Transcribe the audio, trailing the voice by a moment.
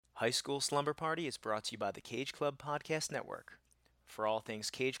High School Slumber Party is brought to you by the Cage Club Podcast Network. For all things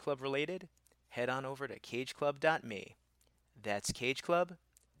Cage Club related, head on over to cageclub.me. That's cageclub.me.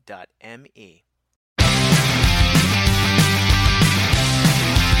 School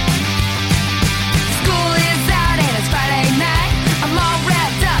is out and it's Friday night. I'm all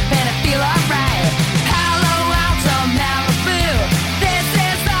wrapped up and I feel alright. Palo Alto, Malibu. This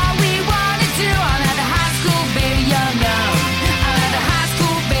is all we wanna do. I'm at the high school, baby, young. I'm at the high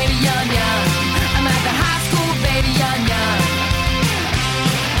school, baby, young. I'm at the high school, baby, young. I'm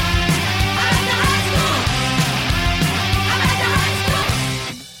at the high school. I'm at the high school. I'm at the high school.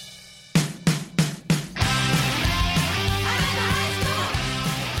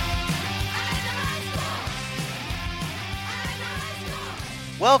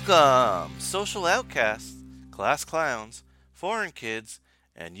 Welcome, social outcasts, class clowns, foreign kids,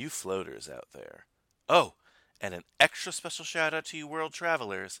 and you floaters out there. Oh, and an extra special shout out to you world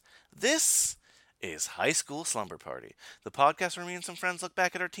travelers. This is High School Slumber Party, the podcast where me and some friends look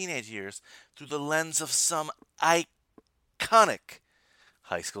back at our teenage years through the lens of some iconic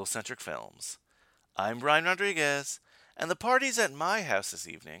high school-centric films. I'm Brian Rodriguez, and the party's at my house this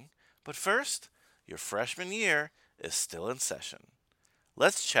evening, but first, your freshman year is still in session.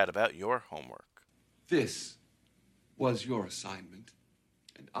 Let's chat about your homework. This was your assignment,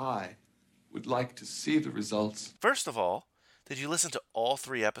 and I would like to see the results. First of all, did you listen to all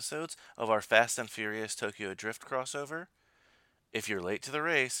 3 episodes of our Fast and Furious Tokyo Drift crossover? If you're late to the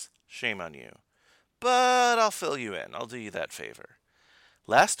race, shame on you. But I'll fill you in. I'll do you that favor.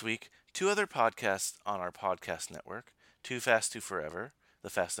 Last week, 2 other podcasts on our podcast network, Too Fast, Too Forever, the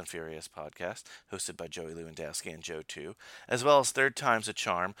Fast and Furious podcast, hosted by Joey Lewandowski and Joe 2, as well as Third Time's a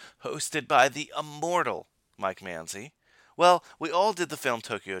Charm, hosted by the immortal Mike Manzi. Well, we all did the film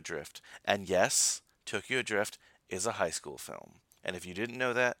Tokyo Drift, and yes, Tokyo Drift is a high school film. And if you didn't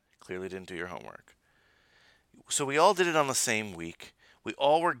know that, clearly didn't do your homework. So we all did it on the same week. We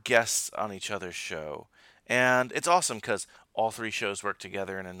all were guests on each other's show. And it's awesome because all 3 shows work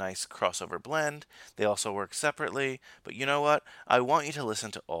together in a nice crossover blend. They also work separately. But you know what? I want you to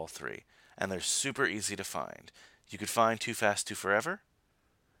listen to all 3. And they're super easy to find. You could find Too Fast, Too Forever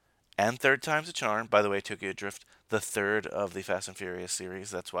and Third Time's a Charm. By the way, Tokyo Drift, the 3rd of the Fast and Furious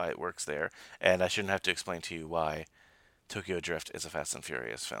series. That's why it works there. And I shouldn't have to explain to you why Tokyo Drift is a Fast and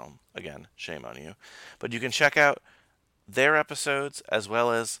Furious film. Again, shame on you. But you can check out their episodes as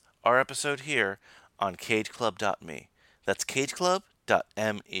well as our episode here on cageclub.me. That's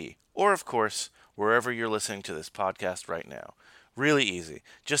cageclub.me. Or, of course, wherever you're listening to this podcast right now. Really easy.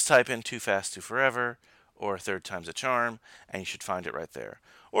 Just type in Too Fast, Too Forever or Third Time's a Charm, and you should find it right there.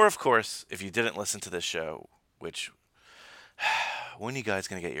 Or, of course, if you didn't listen to this show, which, when are you guys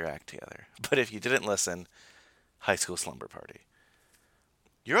going to get your act together? But if you didn't listen, High School Slumber Party.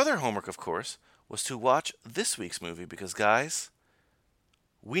 Your other homework, of course, was to watch this week's movie because, guys,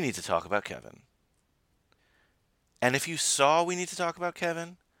 we need to talk about Kevin. And if you saw We Need to Talk About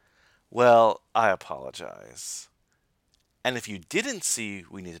Kevin, well, I apologize. And if you didn't see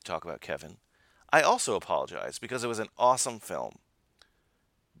We Need to Talk About Kevin, I also apologize because it was an awesome film.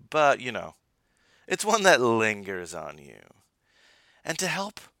 But, you know, it's one that lingers on you. And to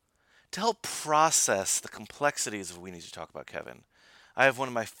help process the complexities of We Need to Talk About Kevin, I have one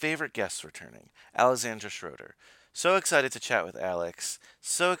of my favorite guests returning, Alexandra Schroeder. So excited to chat with Alex.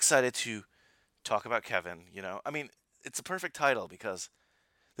 So excited to talk about Kevin, you know. I mean, it's a perfect title because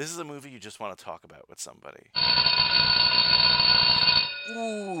this is a movie you just want to talk about with somebody.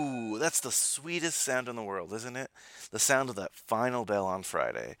 Ooh, that's the sweetest sound in the world, isn't it? The sound of that final bell on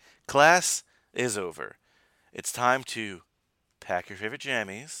Friday. Class is over. It's time to pack your favorite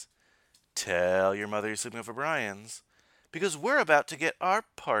jammies, tell your mother you're sleeping over Brian's, because we're about to get our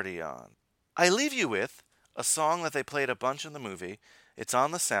party on. I leave you with a song that they played a bunch in the movie. It's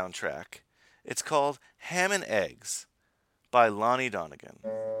on the soundtrack. It's called Ham and Eggs by Lonnie Donegan.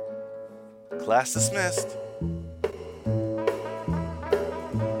 Class dismissed.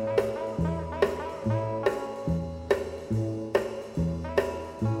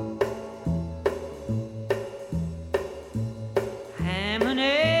 Ham and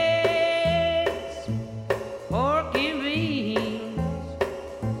eggs, pork and beans.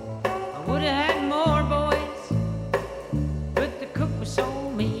 I would have had more, boys, but the cook was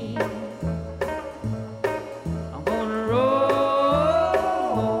so mean. I'm gonna roll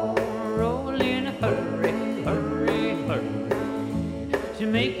in a hurry, hurry, hurry, to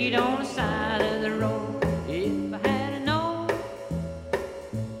make it on the side of the road. If I had known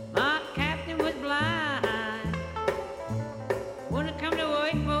my captain was blind, when it come to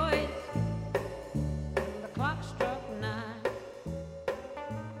wait, boys, the clock struck 9.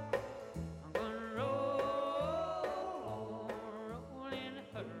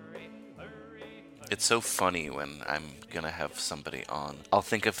 It's so funny when I'm going to have somebody on. I'll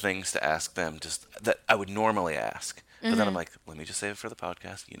think of things to ask them just that I would normally ask. But then I'm like, let me just save it for the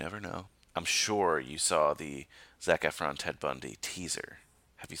podcast. You never know. I'm sure you saw the Zac Efron Ted Bundy teaser.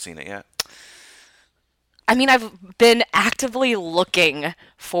 Have you seen it yet? I mean, I've been actively looking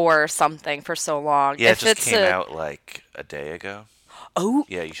for something for so long. Yeah, If it just it's came out like a day ago. Oh,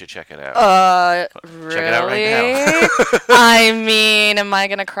 Yeah, you should check it out. really? Check it out right now. I mean, am I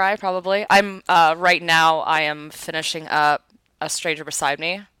gonna cry? Probably. I'm right now. I am finishing up A Stranger Beside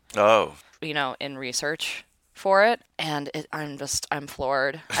Me. Oh, In research for it, and I'm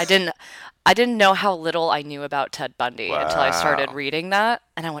floored. I didn't know how little I knew about Ted Bundy until I started Wow. reading that,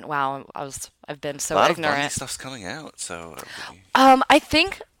 and I went, wow, I've been so a lot of Bundy ignorant. stuff's coming out, so... I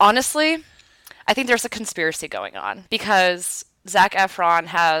think, honestly, there's a conspiracy going on because Zac Efron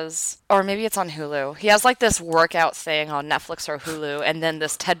has, or maybe it's on Hulu, he has like this workout thing on Netflix or Hulu, and then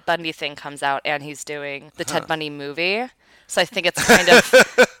this Ted Bundy thing comes out, and he's doing the Ted Bundy movie. So I think it's kind of,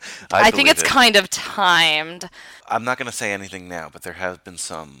 I think believe it's it. kind of timed. I'm not going to say anything now, but there have been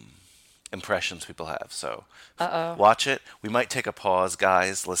some impressions people have, so watch it. We might take a pause,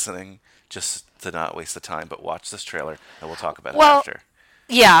 guys, listening, just to not waste the time, but watch this trailer, and we'll talk about it Well, after.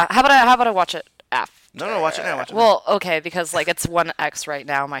 Yeah, how about I watch it after? No, watch it now, watch it now. Well, okay, because like it's 1x right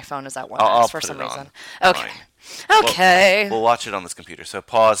now. My phone is at 1x I'll for put some it on. reason. Okay. Fine. Okay. We'll watch it on this computer, so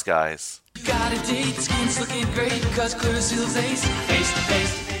pause, guys. Got a date, skin's looking great, cause Clearasil's ace. Face to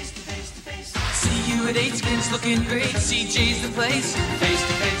face, face to face to face. See you at 8, skin's looking great, CJ's the place. Face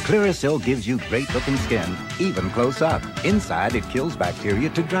to face. Clearasil gives you great-looking skin, even close up. Inside, it kills bacteria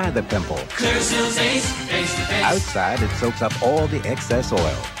to dry the pimple. Clearasil's ace. Face to face. Outside, it soaks up all the excess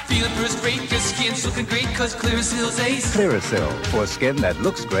oil. Feeling first rate, cause skin's looking great, cause Clearasil's ace. Clearasil, for skin that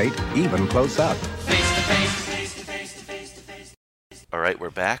looks great, even close up. Face to face. Face to face to face to face. All right, we're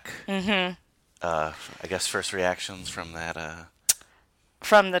back. Mm-hmm. I guess first reactions from that.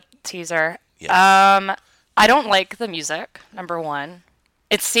 From the teaser. Yes. I don't like the music, number one.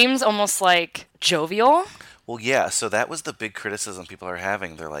 It seems almost like jovial. Well, yeah, so that was the big criticism people are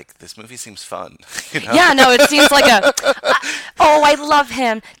having. They're like, this movie seems fun. You know? Yeah, no, it seems like oh, I love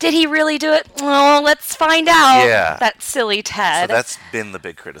him. Did he really do it? Oh, let's find out. Yeah. That silly So Ted. that's been the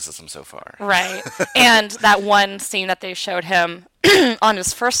big criticism so far. Right. And that one scene that they showed him on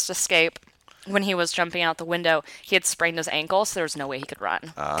his first escape, when he was jumping out the window, he had sprained his ankle, so there was no way he could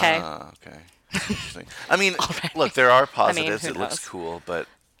run. Okay. Okay. Interesting. I mean, look, there are positives. who It looks knows? cool, but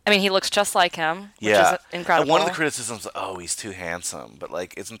I mean, he looks just like him, which yeah, is incredible. And one of the criticisms, oh, he's too handsome. But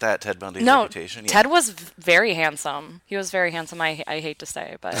like, isn't that Ted Bundy's No, reputation? Yeah. Ted was very handsome. He was very handsome. I hate to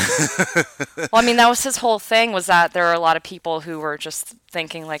say, but well, I mean, that was his whole thing. Was that there are a lot of people who were just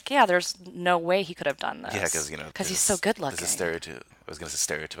thinking like, yeah, there's no way he could have done this. Yeah, because he's so good looking. There's a I was going to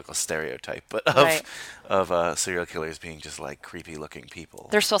say stereotypical stereotype, but Right. of serial killers being just like creepy looking people.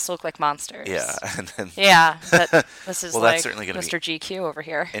 They're supposed to look like monsters. Yeah, and then Yeah, but this is Well, like that's certainly gonna be Mr. GQ over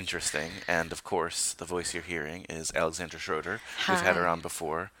here. interesting. And of course, the voice you're hearing is Alexandra Schroeder. We've had her on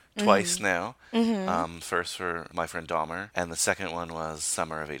before. Twice now. First for My Friend Dahmer, and the second one was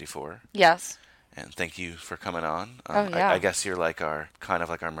Summer of '84. Yes. And thank you for coming on. Oh, yeah. I guess you're like our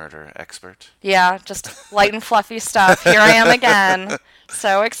murder expert. Yeah, just light and fluffy stuff. Here I am again.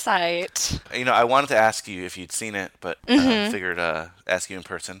 So excited. You know, I wanted to ask you if you'd seen it, but figured ask you in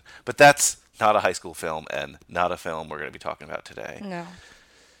person. But that's not a high school film and not a film we're going to be talking about today. No.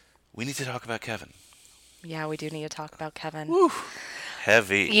 We need to talk about Kevin. Yeah, we do need to talk about Kevin.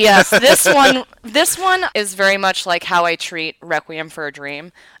 Heavy. Yes, this one is very much like how I treat Requiem for a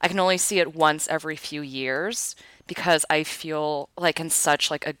Dream. I can only see it once every few years because I feel like in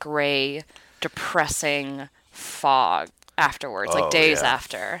such like a gray, depressing fog afterwards, like Oh, days yeah.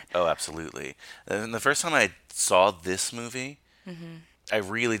 after. Oh, absolutely. And the first time I saw this movie, I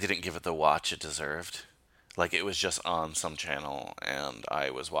really didn't give it the watch it deserved. Like, it was just on some channel, and I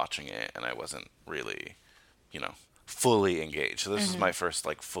was watching it, and I wasn't really, fully engaged. So this is my first,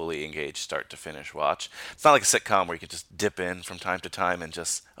 like, fully engaged start-to-finish watch. It's not like a sitcom where you can just dip in from time to time and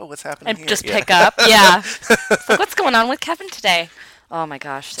just, oh, what's happening And here? just Yeah. pick up. Yeah. It's like, what's going on with Kevin today? Oh my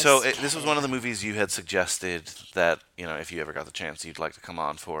gosh. So this was one of the movies you had suggested that, if you ever got the chance, you'd like to come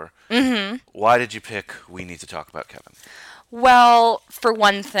on for. Mm-hmm. Why did you pick We Need to Talk About Kevin? Well, for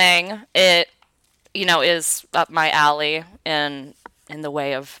one thing, it, is up my alley in the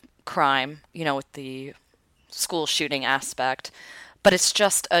way of crime, with the school shooting aspect. But it's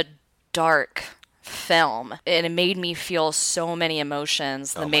just a dark film. And it made me feel so many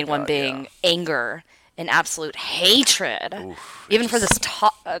emotions, the Oh my main one God, being yeah. anger and absolute hatred. Oof, Even for this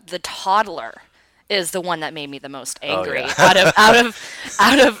the toddler is the one that made me the most angry Oh, yeah.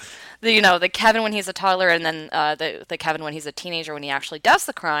 out of the Kevin when he's a toddler, and then the Kevin when he's a teenager when he actually does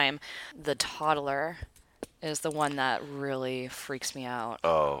the crime. The toddler is the one that really freaks me out.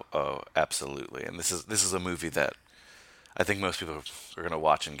 Oh, absolutely. And this is a movie that I think most people are going to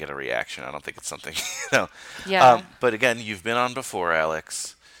watch and get a reaction. I don't think it's something, Yeah. But again, you've been on before,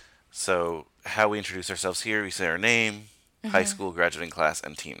 Alex. So how we introduce ourselves here, we say our name, high school, graduating class,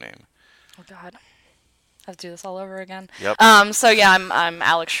 and team name. Oh God, I have to do this all over again. Yep. So yeah, I'm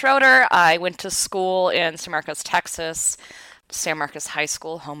Alex Schroeder. I went to school in San Marcos, Texas. San Marcos High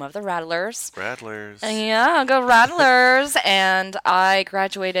School, home of the Rattlers. Rattlers. Yeah, go Rattlers. And I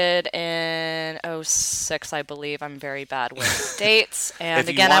graduated in 06, I believe. I'm very bad with dates. And If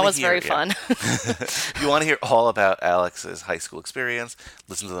you again, that wanna was hear- very yeah. fun. If you want to hear all about Alex's high school experience,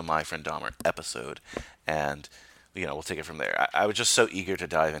 listen to the My Friend Dahmer episode, and we'll take it from there. I was just so eager to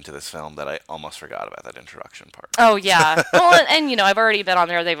dive into this film that I almost forgot about that introduction part. Oh, yeah. Well, and I've already been on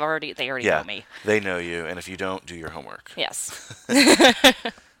there. They already know me. They know you, and if you don't, do your homework. Yes.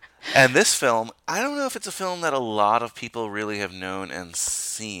 And this film, I don't know if it's a film that a lot of people really have known and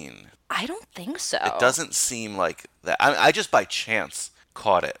seen. I don't think so. It doesn't seem like that. I just by chance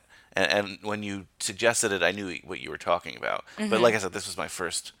caught it. And when you suggested it, I knew what you were talking about. But like I said, this was my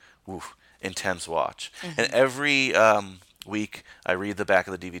first intense watch. And every week, I read the back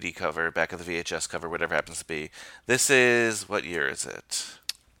of the DVD cover, back of the VHS cover, whatever it happens to be. This is, what year is it?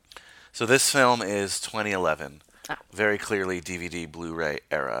 So this film is 2011. Oh. Very clearly DVD Blu-ray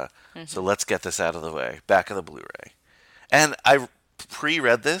era. So let's get this out of the way. Back of the Blu-ray. And I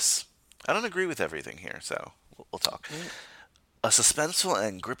pre-read this. I don't agree with everything here, so we'll talk. A suspenseful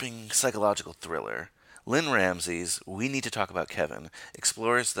and gripping psychological thriller, Lynn Ramsey's We Need to Talk About Kevin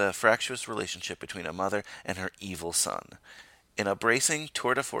explores the fractious relationship between a mother and her evil son. In a bracing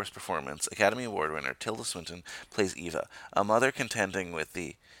tour de force performance, Academy Award winner Tilda Swinton plays Eva, a mother contending with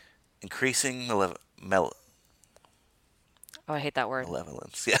the increasing Oh, I hate that word.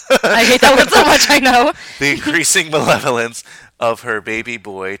 malevolence. Yeah. I hate that word so much, I know. The increasing malevolence of her baby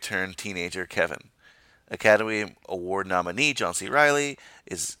boy turned teenager Kevin. Academy Award nominee John C. Reilly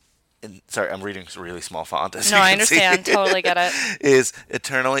is sorry, I'm reading really small font. As No, you I can understand. see. Totally get it. Is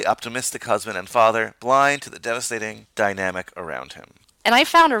eternally optimistic husband and father, blind to the devastating dynamic around him. And I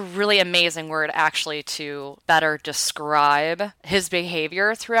found a really amazing word actually to better describe his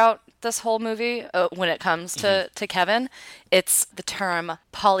behavior throughout this whole movie when it comes to Kevin. It's the term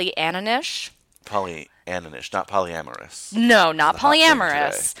polyannonish. Polyannonish, not polyamorous. No, not The hot thing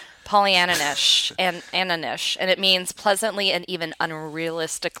polyamorous. Polyannonish and anonish, and it means pleasantly and even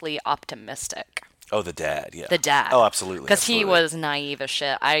unrealistically optimistic. Oh, the dad, yeah. The dad. Oh, absolutely. Because he absolutely. was naive as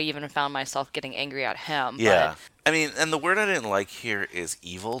shit. I even found myself getting angry at him. Yeah. I mean, and the word I didn't like here is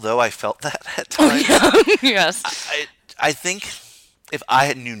evil, though I felt that at times. But, yes. I think if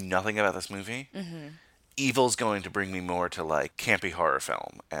I knew nothing about this movie, evil's going to bring me more to like campy horror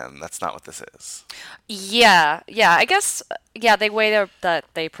film, and that's not what this is. Yeah. I guess, the way that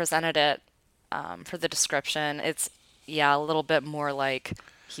they presented it for the description, it's, a little bit more like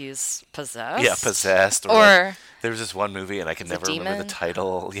he's possessed. Yeah, possessed. Or like, there was this one movie, and I can never remember the demon?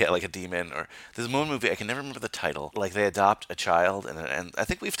 title. Yeah, like a demon. Or there's one movie, I can never remember the title. Like they adopt a child, and I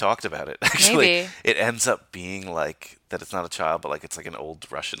think we've talked about it. Actually, Maybe. it ends up being like that. It's not a child, but like it's like an old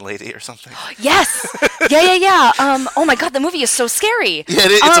Russian lady or something. Yes. Yeah. Oh my god, the movie is so scary. Yeah,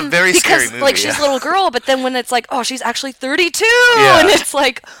 it's a very scary because, movie, like, she's yeah. a little girl, but then when it's like, oh, she's actually 32, Yeah. and it's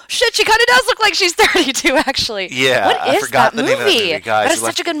like, shit, she kind of does look like she's 32, actually. Yeah, What I is forgot that the name of that movie, guys. That is You'll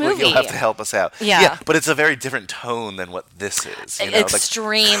such a have- good movie. You'll have to help us out. Yeah. but it's a very different tone than what this is. You know? Like,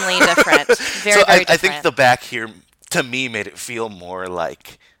 Extremely different. Very, so very different. I think the back here, to me, made it feel more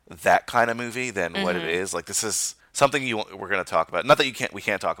like that kind of movie than what Mm-hmm. it is. Like this is something we're going to talk about. Not that we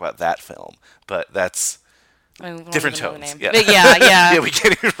can't talk about that film, but that's I mean, we won't different even know the tones. name. Yeah. But yeah. yeah, we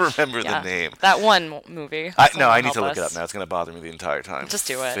can't even remember Yeah. the name. That one movie. I Someone need to help look it us. up now. It's going to bother me the entire time. Just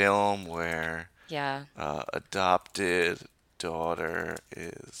do it. Film where Yeah. adopted daughter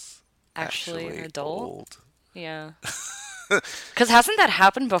is Actually an adult? old. Yeah. Because hasn't that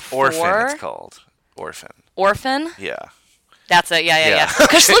happened before? Orphan, it's called. Orphan. Orphan? Yeah. That's it. Yeah. Yeah.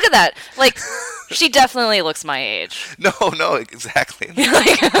 Because look at that. Like, she definitely looks my age. No, exactly.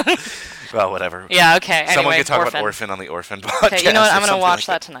 Well, whatever. Yeah. Okay. Someone anyway, can talk Orphan. about Orphan on the Orphan podcast. Okay. You know what? or I'm gonna something watch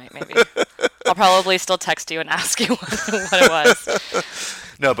like that tonight. Maybe. I'll probably still text you and ask you what it was.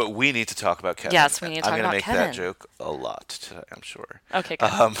 No, but we need to talk about Kevin. Yes, we need to talk I'm gonna about make Kevin. that joke a lot today, I'm sure. Okay.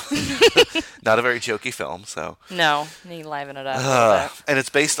 Good. Not a very jokey film, so. No, need to liven it up a little bit. And it's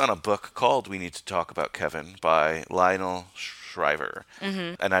based on a book called We Need to Talk About Kevin by Lionel Shriver.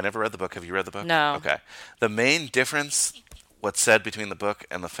 Mm-hmm. And I never read the book. Have you read the book? No. Okay. The main difference what's said between the book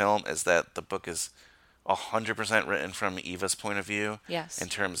and the film is that the book is 100% written from Eva's point of view. Yes. In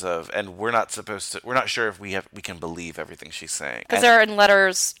terms of, and we're not sure if we can believe everything she's saying. Because they're in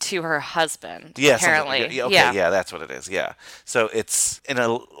letters to her husband, Yeah, apparently. Yeah, that's what it is. Yeah. So it's in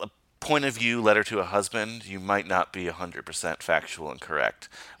a point of view letter to a husband. You might not be 100% factual and correct.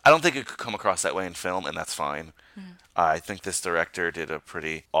 I don't think it could come across that way in film, and that's fine. I think this director did a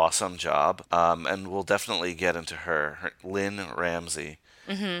pretty awesome job, and we'll definitely get into her Lynn Ramsey.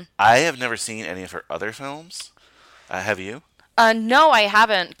 I have never seen any of her other films. Have you? No, I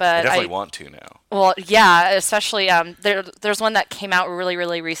haven't, but I definitely want to now. Well, yeah, especially there's one that came out really,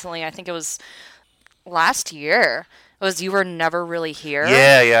 really recently. I think it was last year. It was You Were Never Really Here.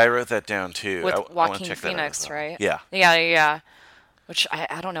 Yeah, I wrote that down too. With I wanna Joaquin check that out Phoenix, as well. right? Yeah. Yeah. Which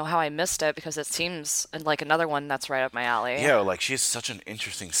I don't know how I missed it because it seems like another one that's right up my alley. Yeah, like she has such an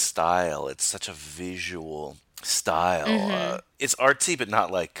interesting style. It's such a visual style. It's artsy, but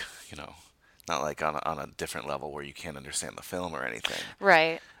not like, not like on a different level where you can't understand the film or anything.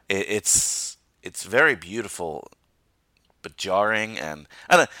 Right. It's very beautiful, but jarring, and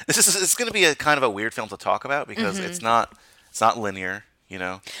I don't know, it's going to be a kind of a weird film to talk about because it's not linear,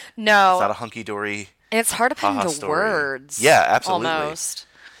 No. It's not a hunky dory. It's hard to put into story. words. Yeah, absolutely. Almost.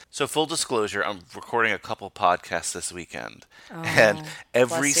 So full disclosure, I'm recording a couple podcasts this weekend, and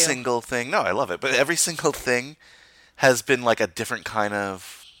every bless you. single thing. No, I love it, but every single thing has been like a different kind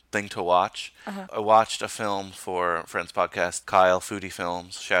of thing to watch. I watched a film for Friends Podcast, Kyle Foodie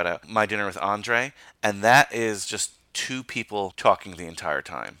Films, shout out, My Dinner with Andre, and that is just two people talking the entire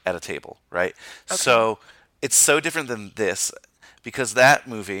time at a table, right? So it's so different than this because that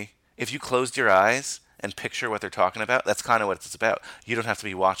movie, if you closed your eyes and picture what they're talking about, that's kind of what it's about. You don't have to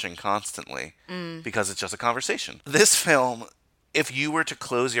be watching constantly because it's just a conversation. This film, if you were to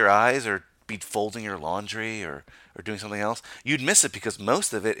close your eyes or be folding your laundry or doing something else, you'd miss it because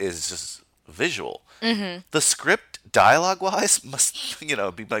most of it is just visual. The script, dialogue-wise, must be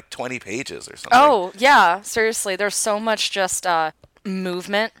like 20 pages or something. Oh, yeah. Seriously, there's so much just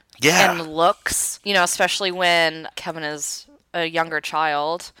movement and looks, especially when Kevin is a younger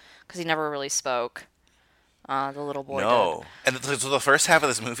child because he never really spoke. The little boy did. And so the first half of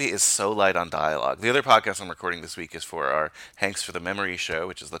this movie is so light on dialogue. The other podcast I'm recording this week is for our Hanks for the Memory show,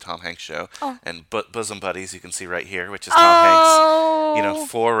 which is the Tom Hanks show. And Bosom Buddies, you can see right here, which is Tom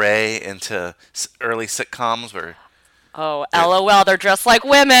Hanks, foray into early sitcoms where... Oh, LOL, they're dressed like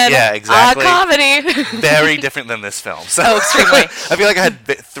women. Yeah, exactly. Comedy. Very different than this film. So extremely. I feel like I had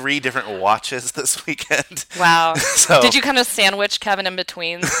 3 different watches this weekend. Wow. So, did you kind of sandwich Kevin in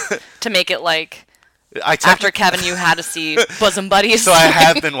between to make it like... After Kevin, you had to see Bosom Buddies. So I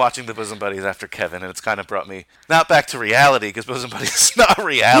have been watching the Bosom Buddies after Kevin, and it's kind of brought me, not back to reality, because Bosom Buddies is not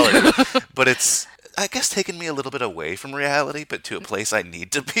reality, but it's, I guess, taken me a little bit away from reality, but to a place I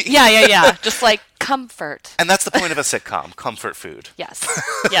need to be. Yeah. Just like comfort. And that's the point of a sitcom, comfort food. Yes.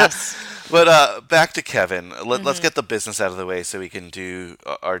 But back to Kevin. Let's get the business out of the way so we can do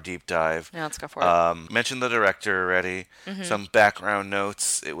our deep dive. Yeah, let's go for it. Mentioned the director already. Some background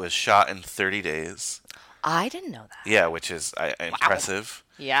notes. It was shot in 30 days. I didn't know that. Yeah, which is impressive.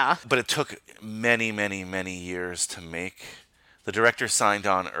 Yeah. But it took many, many, many years to make. The director signed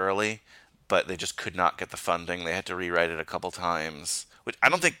on early, but they just could not get the funding. They had to rewrite it a couple times. Which I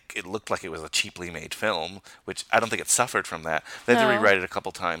don't think it looked like it was a cheaply made film, which I don't think it suffered from that. They had to rewrite it a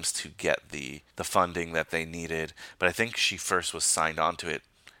couple times to get the funding that they needed. But I think she first was signed on to it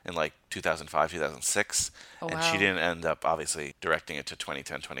in like 2005, 2006. And she didn't end up, obviously, directing it to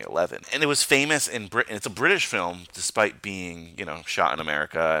 2010, 2011. And it was famous in Britain. It's a British film, despite being, shot in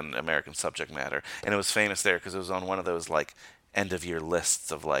America and American subject matter. And it was famous there because it was on one of those, like, end-of-year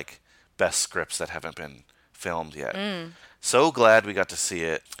lists of, like, best scripts that haven't been filmed yet. So glad we got to see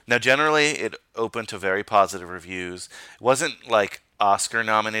it. Now, generally, it opened to very positive reviews. It wasn't, like, Oscar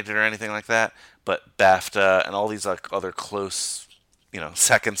nominated or anything like that, but BAFTA and all these, like, other close...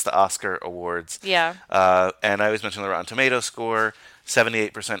 seconds to Oscar awards. Yeah. And I always mention the Rotten Tomatoes score,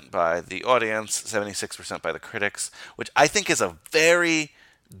 78% by the audience, 76% by the critics, which I think is a very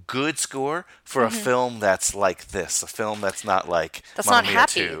good score for a film that's like this, a film that's not like that's Mamma not Mia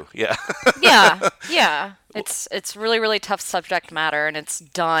happy. 2. Yeah. Yeah. It's really, really tough subject matter, and it's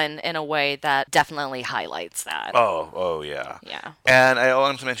done in a way that definitely highlights that. Oh, yeah. Yeah. And I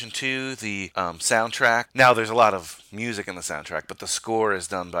wanted to mention, too, the soundtrack. Now, there's a lot of music in the soundtrack, but the score is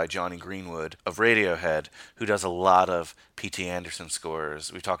done by Johnny Greenwood of Radiohead, who does a lot of P.T. Anderson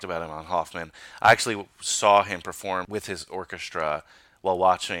scores. We talked about him on Hoffman. I actually saw him perform with his orchestra while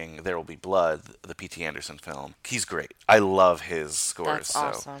watching There Will Be Blood, the P.T. Anderson film. He's great. I love his scores. That's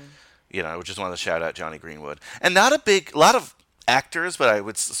awesome. We just wanted to shout out Johnny Greenwood. And not a lot of actors, but I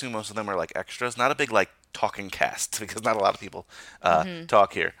would assume most of them are like extras. Not a big like talking cast because not a lot of people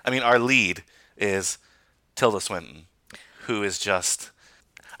talk here. I mean, our lead is Tilda Swinton, who is just,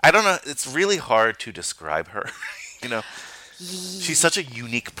 I don't know, it's really hard to describe her. You know, she's such a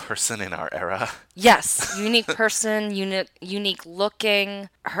unique person in our era. Yes, unique person, unique looking.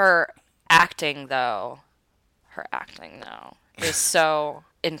 Her acting though is so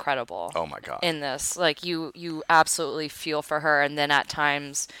incredible. Oh my God. In this, like you absolutely feel for her, and then at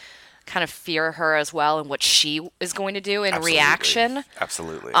times kind of fear her as well and what she is going to do in Absolutely. reaction.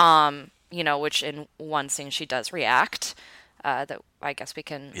 Absolutely. You know, which in one scene she does react. That I guess we'll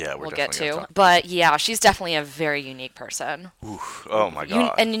get definitely gonna to. talk. But yeah, she's definitely a very unique person. Oof. Oh my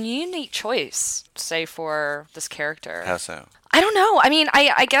God. And a unique choice, say, for this character. How so? I don't know. I mean,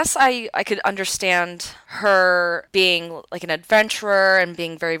 I guess I could understand her being like an adventurer and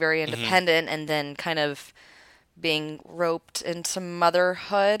being very, very independent and then kind of being roped into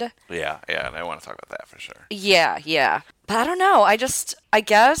motherhood. Yeah, and I want to talk about that for sure. Yeah. But I don't know. I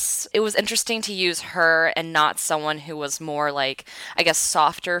guess it was interesting to use her and not someone who was more like, I guess,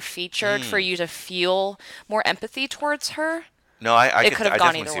 softer featured for you to feel more empathy towards her. No, I could have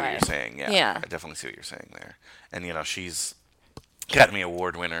gone definitely either see what way. you're saying. Yeah. I definitely see what you're saying there. And, you know, she's Academy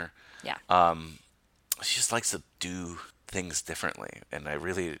Award winner. Yeah. She just likes to do things differently, and I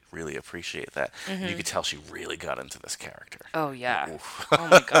really, really appreciate that. You could tell she really got into this character. Oh, yeah. Oof. Oh,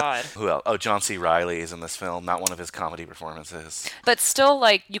 my God. Who else? Oh, John C. Reilly is in this film. Not one of his comedy performances. But still,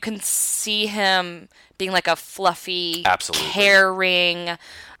 like, you can see him being like a fluffy, Absolutely. caring,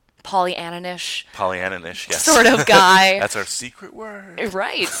 Pollyanna-ish Pollyanna-ish, yes. sort of guy. That's our secret word.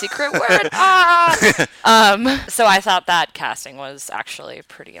 Right, secret word. So I thought that casting was actually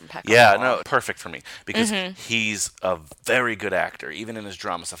pretty impeccable. Yeah, no, perfect for me because Mm-hmm. he's a very good actor. Even in his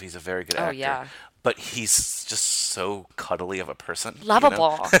drama stuff, he's a very good actor. yeah. But he's just so cuddly of a person. you know?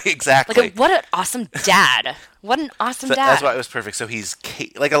 Lovable. Exactly. Like, what an awesome dad. What an awesome dad. That's why it was perfect. So he's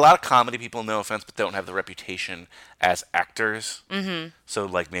like a lot of comedy people, no offense, but don't have the reputation as actors. Mm-hmm. So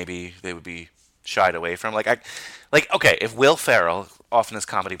like maybe they would be shied away from. Okay, if Will Ferrell, often his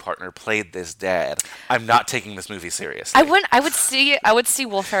comedy partner, played this dad, I'm not taking this movie seriously. I would see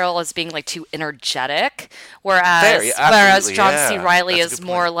Will Ferrell as being like too energetic, whereas Very, absolutely, John C. yeah. Reilly That's a is good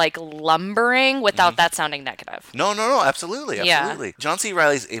more point. like lumbering without that sounding negative. No, absolutely. Yeah. John C.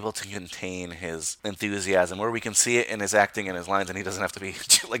 Reilly's able to contain his enthusiasm, where we can see it in his acting and his lines, and he doesn't have to be,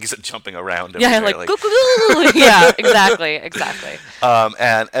 like you said, jumping around. Yeah, everywhere, like "Goo-goo-goo." Yeah, exactly.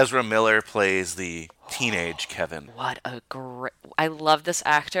 And Ezra Miller plays the teenage Kevin. What a great! I love this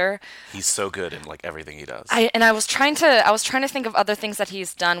actor. He's so good in like everything he does. I was trying to think of other things that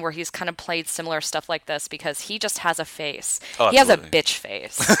he's done where he's kind of played similar stuff like this because he just has a face. Oh, he has a absolutely. bitch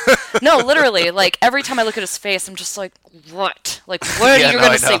face. No, literally, like every time I look at his face, I'm just like, what? Like, what Yeah, are you no,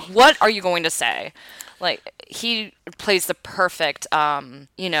 going I to say? know. What are you going to say? Like, he plays the perfect,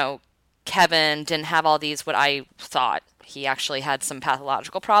 Kevin didn't have all these, what I thought. He actually had some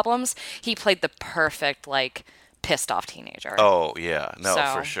pathological problems. He played the perfect, like, pissed off teenager. Oh yeah, no,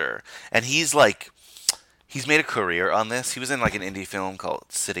 So- for sure. And he's made a career on this. He was in like an indie film called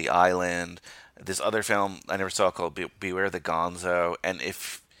City Island. This other film I never saw called Beware the Gonzo. And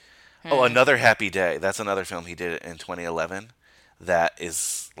Another Happy Day. That's another film he did in 2011. That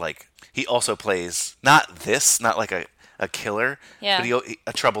is like he also plays not like a killer, Yeah. but he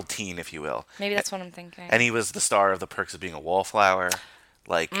a troubled teen, if you will. Maybe that's what I'm thinking. And he was the star of The Perks of Being a Wallflower.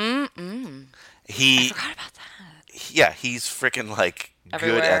 Like he Forgot about that. yeah, he's freaking like good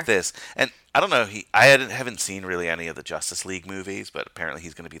Everywhere. at this. And I don't know, I haven't seen really any of the Justice League movies, but apparently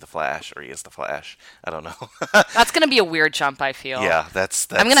he's going to be the Flash, or he is the Flash. I don't know. That's going to be a weird jump, I feel. Yeah, that's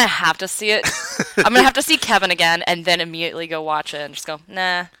I'm going to have to see it. I'm going to have to see Kevin again and then immediately go watch it and just go,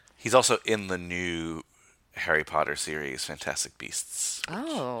 nah. He's also in the new Harry Potter series, Fantastic Beasts.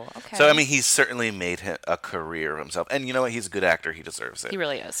 Oh, okay. So I mean, he's certainly made a career of himself, and you know what? He's a good actor. He deserves it. He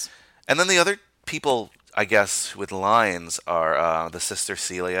really is. And then the other people, I guess, with lines are the sister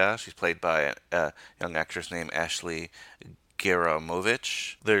Celia. She's played by a young actress named Ashley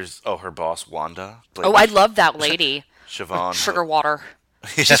Garamovich. There's her boss Wanda. played Oh, by I love that lady. Siobhan. Sugar water.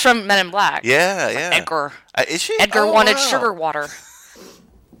 She's from Men in Black. Yeah, yeah. Edgar. Is she? Edgar Oh, wanted wow. sugar water.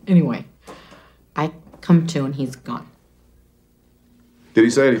 Anyway, I come to and he's gone. Did he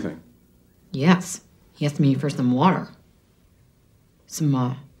say anything? Yes, he asked me for some water.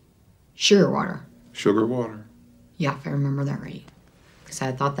 Some, sugar water. Sugar water. Yeah, if I remember that right. Because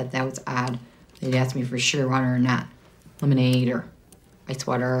I thought that was odd. They'd ask me for sugar water or not. Lemonade or ice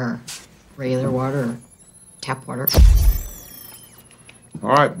water or regular water or tap water. All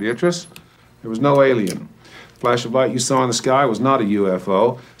right, Beatrice. There was no alien. Flash of light you saw in the sky was not a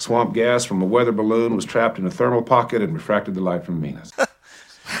UFO. Swamp gas from a weather balloon was trapped in a thermal pocket and refracted the light from Venus.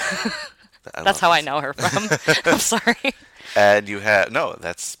 That's how I know her from. I'm sorry. And you have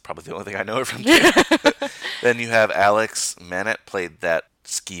that's probably the only thing I know her from too. Then you have Alex Manet played that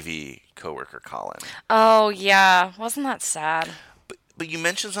skeevy coworker Colin. Oh yeah, wasn't that sad? But you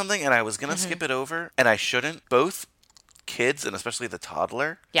mentioned something, and I was gonna skip it over, and I shouldn't. Both kids, and especially the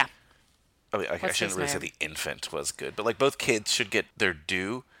toddler. Yeah. I mean, I shouldn't really say the infant was good, but like both kids should get their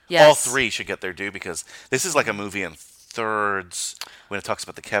due. Yes. All three should get their due because this is like a movie in thirds when it talks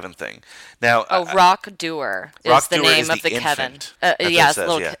about the Kevin thing. Now, Rock Doer is the name of the Kevin. Yes,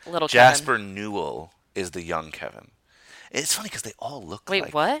 little Jasper Kevin. Newell is the young Kevin. It's funny because they all look like...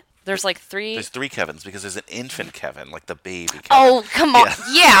 Wait, what? There's like three... There's three Kevins because there's an infant Kevin, like the baby Kevin. Oh, come on.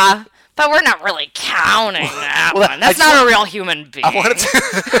 Yeah. But we're not really counting that one. That's not a real human being. I wanted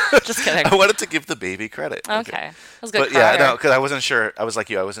to Just kidding. I wanted to give the baby credit. Okay. That was good. But yeah, no, because I wasn't sure. I was like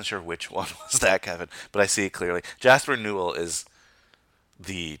you. I wasn't sure which one was that Kevin. But I see it clearly. Jasper Newell is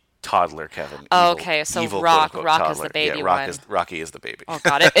the toddler Kevin. Oh, okay, so evil, Rock quote, unquote, is the toddler. baby yeah, one. Rocky is the baby. Oh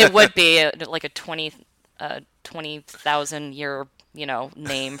god, it would be like a 20,000 year,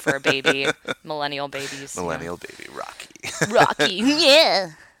 name for a baby, millennial babies. Millennial baby, Rocky. Rocky, yeah.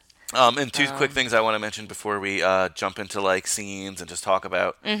 And two quick things I want to mention before we jump into like scenes and just talk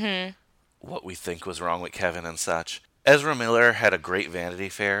about what we think was wrong with Kevin and such. Ezra Miller had a great Vanity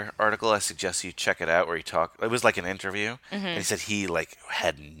Fair article. I suggest you check it out where he talked. It was like an interview, and he said he like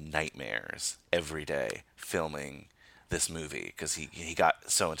had nightmares every day filming this movie because he got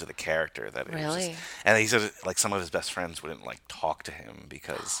so into the character that it was just, and he said like some of his best friends wouldn't like talk to him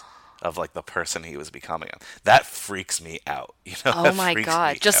because of like the person he was becoming. That freaks me out. Oh my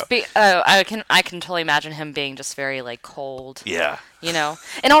god! I can totally imagine him being just very like cold. Yeah.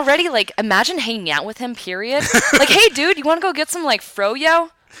 And already like imagine hanging out with him. Period. Like, hey, dude, you want to go get some like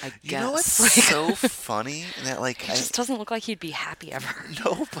froyo? I guess. You know what's like, so funny that like it just doesn't look like he'd be happy ever.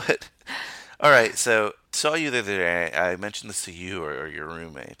 No, but all right. So saw you the other day. I mentioned this to you or your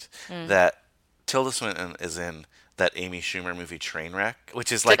roommate that Tilda Swinton is in that Amy Schumer movie Trainwreck,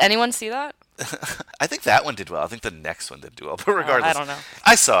 which is like... Did anyone see that? I think that one did well. I think the next one did well. But regardless, I don't know.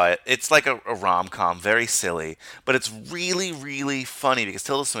 I saw it. It's like a rom-com, very silly, but it's really, really funny because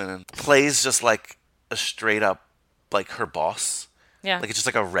Tilda Swinton plays just like a straight-up, like her boss. Yeah. Like it's just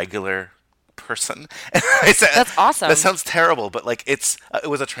like a regular person. That's awesome. That sounds terrible, but like it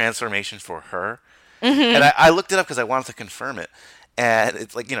was a transformation for her. And I looked it up because I wanted to confirm it. And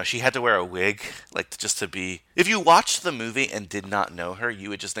it's like, she had to wear a wig, like just to be... If you watched the movie and did not know her, you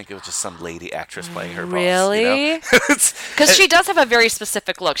would just think it was just some lady actress playing her boss. Really? Because she does have a very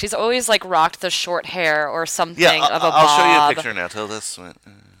specific look. She's always like rocked the short hair or something of a bob. I'll show you a picture now. Tilda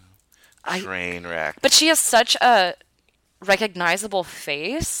Swinton. Trainwreck. But she has such a recognizable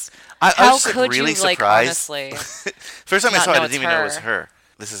face. I was could really you, surprised. Honestly, first time I saw it, I didn't even know it her. was her.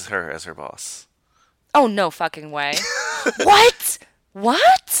 This is her as her boss. Oh, no fucking way. What?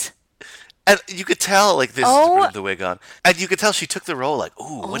 What? And you could tell, like, this the wig on. And you could tell she took the role, like,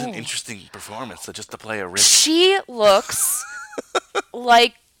 ooh, what an interesting performance. So just to play a rich... She looks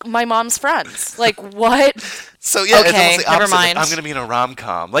like my mom's friends. Like, what? So, yeah, okay, it's almost the opposite. never mind. I'm going to be in a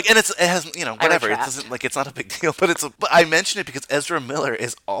rom-com. Like, and it has, whatever. It doesn't, like, it's not a big deal. But I mention it because Ezra Miller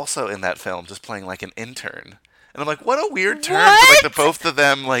is also in that film, just playing, like, an intern. And I'm like, what a weird turn for like the both of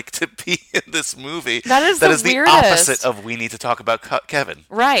them like to be in this movie. That is the opposite of we need to talk about Kevin.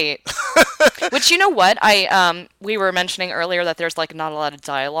 Right. Which, you know what? We were mentioning earlier that there's like not a lot of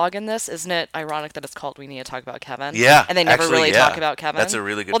dialogue in this. Isn't it ironic that it's called We Need to Talk About Kevin? Yeah. And they never really talk about Kevin. That's a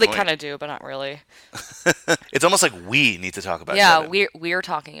really good point. point. Well, they kind of do, but not really. It's almost like we need to talk about Kevin. Yeah, we're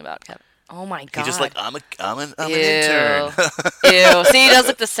talking about Kevin. Oh my god. He's just like, I'm an intern. Ew. See, he does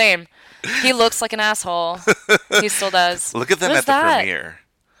look the same. He looks like an asshole. He still does. Look at them at the premiere.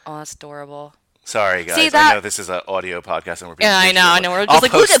 Oh, that's adorable. Sorry, guys. See, I know this is an audio podcast and we're being I know. We're just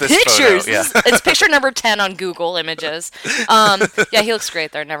like, look at pictures. Yeah. It's picture number 10 on Google Images. Yeah, he looks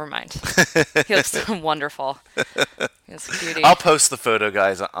great there. Never mind. He looks wonderful. He's a cutie. I'll post the photo,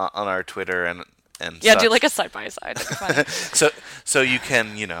 guys, on our Twitter and yeah, such. do like a side by side. That'd be funny. So you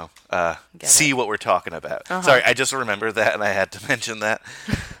can, see what we're talking about. Sorry, I just remembered that and I had to mention that.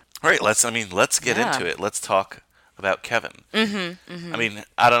 All right, let's get into it. Let's talk about Kevin. I mean,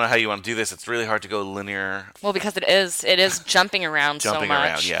 I don't know how you want to do this. It's really hard to go linear. Well, because it is jumping around so much. Jumping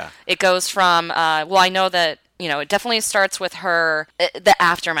around, yeah. It goes from I know that it definitely starts with her the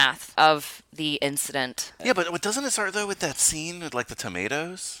aftermath of the incident. Yeah, but doesn't it start though with that scene with like the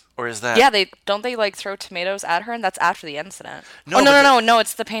tomatoes? Or is that? Yeah, they throw tomatoes at her, and that's after the incident. No, no.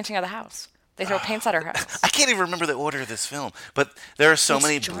 It's the painting of the house. They throw paints at her house. I can't even remember the order of this film, but there are so It's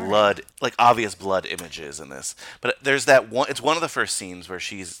many jarring. blood, like obvious blood images in this. But there's that one. It's one of the first scenes where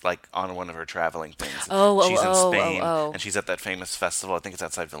she's like on one of her traveling things. She's in Spain, and she's at that famous festival. I think it's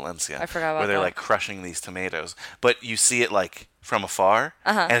outside Valencia. I forgot about where they're that. like crushing these tomatoes. But you see it like from afar,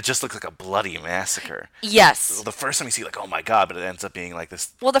 and it just looks like a bloody massacre. Yes. The first time you see, like, oh my god, but it ends up being like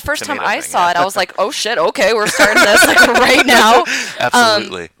this. Well, the first time tomato I thing, saw yeah. it, I was like, "Oh shit, okay, we're starting this like right now."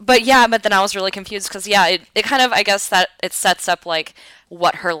 Absolutely. But then I was really confused because it kind of, I guess that it sets up like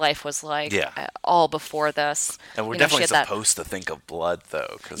what her life was like all before this. And we're You know, she definitely had that- supposed to think of blood,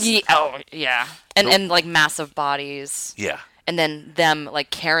 though, because and like massive bodies. yeah. And then them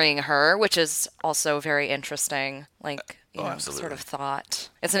like carrying her, which is also very interesting. Like you know, absolutely. sort of thought.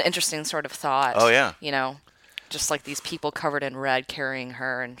 It's an interesting sort of thought. Oh, yeah. You know, just like these people covered in red carrying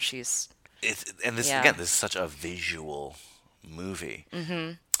her, and she's. This is such a visual movie.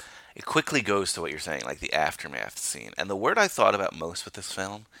 Mm-hmm. It quickly goes to what you're saying, like the aftermath scene. And the word I thought about most with this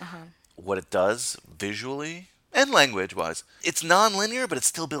film, what it does visually and language-wise, it's non-linear, but it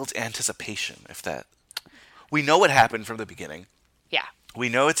still builds anticipation. We know what happened from the beginning. Yeah. We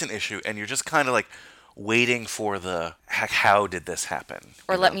know it's an issue, and you're just kind of like waiting for the how did this happen?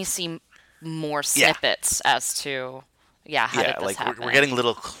 Or you let know? me see more snippets as to how did this like happen? we're getting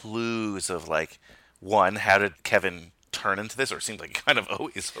little clues of like, one, how did Kevin turn into this? Or it seemed like he kind of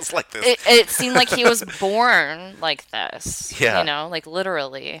always was like this. It seemed like he was born like this. Yeah. You know, like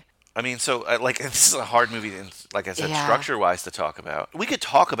literally. I mean, so like this is a hard movie, like I said, Yeah. structure-wise to talk about. We could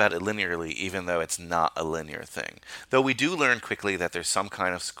talk about it linearly, even though it's not a linear thing. Though we do learn quickly that there's some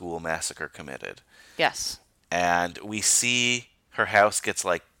kind of school massacre committed, Yes. and we see her house gets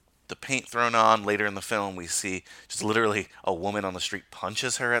like the paint thrown on. Later in the film, we see just literally a woman on the street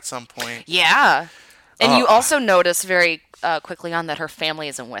punches her at some point. Yeah. And you also notice very quickly on that her family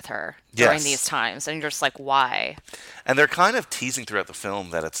isn't with her during Yes. these times. And you're just like, why? And they're kind of teasing throughout the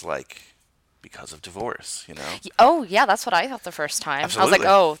film that it's like because of divorce, you know? Oh, yeah, that's what I thought the first time. Absolutely. I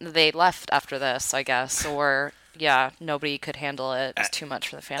was like, oh, they left after this, I guess. Or, nobody could handle it. It was too much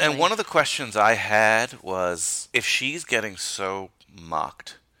for the family. And one of the questions I had was, if she's getting so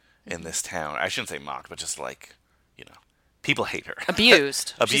mocked in this town, I shouldn't say mocked, but just like, you know, people hate her.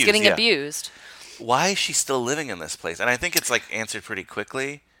 Abused. She's getting abused. Why is she still living in this place? And I think it's like answered pretty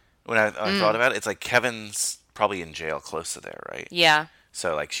quickly when I thought about it. It's like Kevin's probably in jail close to there, right? Yeah.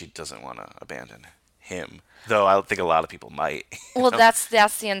 So like she doesn't want to abandon him, though I think a lot of people might. Well, that's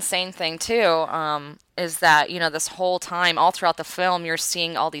the insane thing too. Is that this whole time, all throughout the film, you're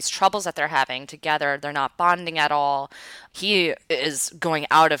seeing all these troubles that they're having together. They're not bonding at all. He is going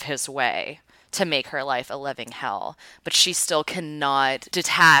out of his way to make her life a living hell, but she still cannot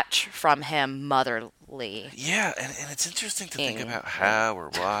detach from him motherly. Yeah, and it's interesting to think about how or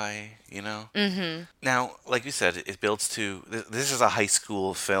why, you know? Mm-hmm. Now, like you said, it builds to... This is a high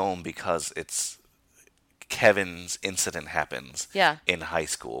school film because it's... Kevin's incident happens in high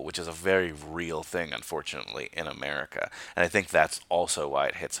school, which is a very real thing, unfortunately, in America. And I think that's also why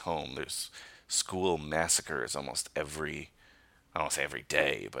it hits home. There's school massacres almost every... I don't want to say every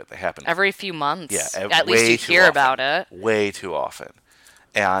day, but they happen every few months. Yeah, at least you hear about it. Way too often.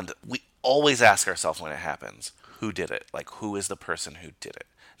 And we always ask ourselves when it happens, who did it? Like, who is the person who did it?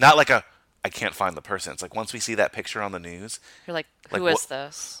 Not like I can't find the person. It's like once we see that picture on the news, you're like, who is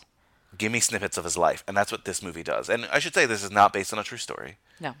this? Give me snippets of his life. And that's what this movie does. And I should say this is not based on a true story.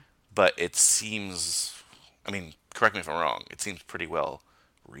 No. But it seems, I mean, correct me if I'm wrong, it seems pretty well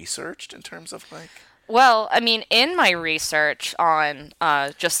researched in terms of like... Well, I mean, in my research on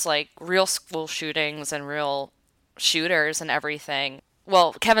just like real school shootings and real shooters and everything,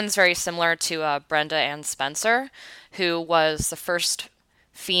 well, Kevin's very similar to Brenda Ann Spencer, who was the first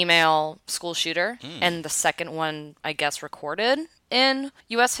female school shooter and the second one, I guess, recorded in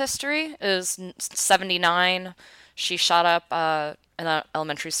U.S. history. Is 1979. She shot up an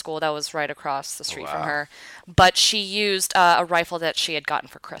elementary school that was right across the street from her. But she used a rifle that she had gotten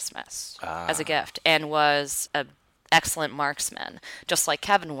for Christmas as a gift and was an excellent marksman, just like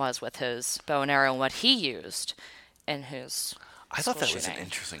Kevin was with his bow and arrow and what he used in his I thought that school was an shooting.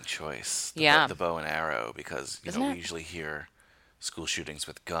 interesting choice, Yeah. the bow and arrow, because Isn't we it? usually hear school shootings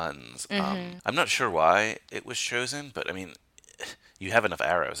with guns. Mm-hmm. I'm not sure why it was chosen, but I mean, you have enough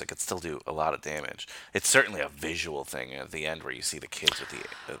arrows, it could still do a lot of damage. It's certainly a visual thing at the end where you see the kids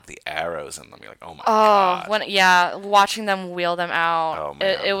with the arrows in them. You're like, oh my god. Watching them wheel them out, Oh,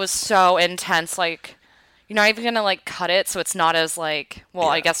 man. it was so intense. Like, you're not even gonna like cut it, so it's not as like. Well,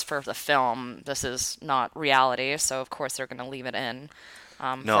 I Yeah. guess for the film, this is not reality, so of course they're gonna leave it in.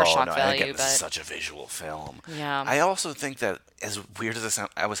 for shock and value. again, But this is such a visual film. yeah, I also think that, as weird as it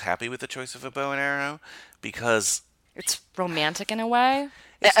sounds, I was happy with the choice of a bow and arrow because, it's romantic in a way.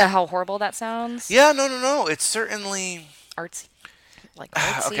 How horrible that sounds. yeah, no, it's certainly. Artsy. Like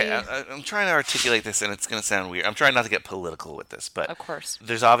artsy. Okay, I'm trying to articulate this, and it's going to sound weird. I'm trying not to get political with this, but Of course.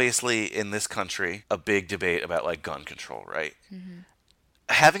 there's obviously in this country a big debate about like gun control, right? Mm-hmm.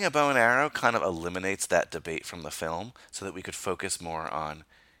 Having a bow and arrow kind of eliminates that debate from the film, so that we could focus more on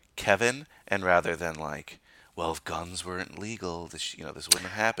Kevin, and rather than like, well, if guns weren't legal, this wouldn't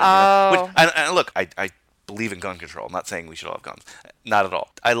have happened. Oh. And look, I believe in gun control. I'm not saying we should all have guns, not at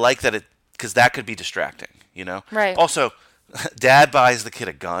all. I like that because that could be distracting, you know. Right. Also, Dad buys the kid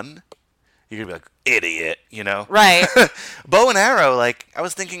a gun. You're gonna be like, idiot, you know? Right. Bow and arrow, like, I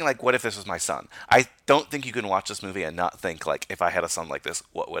was thinking, like, what if this was my son? I don't think you can watch this movie and not think, like, if I had a son like this,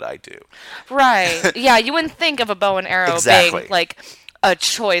 what would I do? Right. Yeah, you wouldn't think of a bow and arrow Exactly. being like a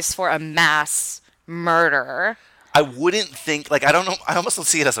choice for a mass murder. I wouldn't think, like, I don't know, I almost don't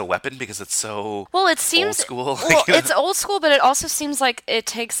see it as a weapon because it's so Well, it seems old school. Well, it's old school, but it also seems like it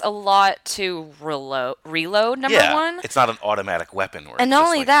takes a lot to reload. Number yeah, one, it's not an automatic weapon. Where and it's not just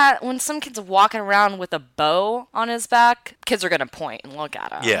only like, that, when some kid's walking around with a bow on his back, kids are gonna point and look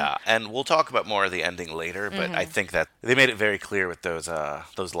at him. Yeah, and we'll talk about more of the ending later, but I think that they made it very clear with those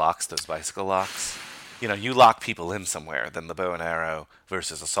locks, those bicycle locks. You know, you lock people in somewhere, then the bow and arrow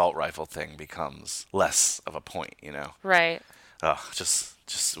versus assault rifle thing becomes less of a point, you know? Right. Oh, just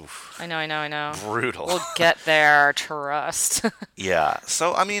oof, I know. brutal. We'll get there. Trust. Yeah.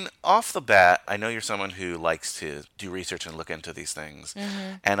 So, I mean, off the bat, I know you're someone who likes to do research and look into these things.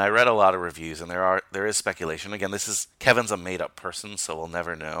 And I read a lot of reviews, and there is speculation. Again, Kevin's a made-up person, so we'll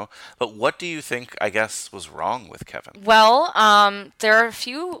never know. But what do you think, I guess, was wrong with Kevin? Well, there are a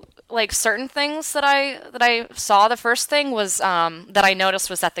few like certain things that I saw. The first thing was that I noticed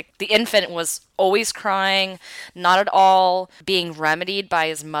was that the infant was always crying, not at all being remedied by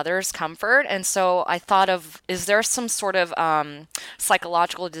his mother's comfort. And so I thought of, is there some sort of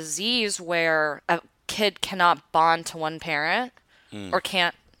psychological disease where a kid cannot bond to one parent or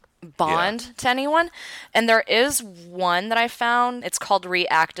can't bond to anyone? And there is one that I found. It's called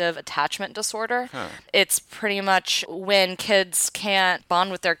reactive attachment disorder. It's pretty much when kids can't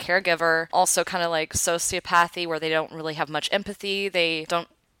bond with their caregiver. Also kind of like sociopathy, where they don't really have much empathy. They don't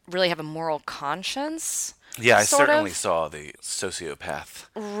really have a moral conscience. Yeah, I sort certainly of. saw the sociopath.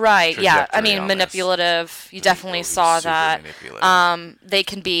 Right, yeah. I trajectory mean, on this. manipulative. You definitely saw super that. manipulative. They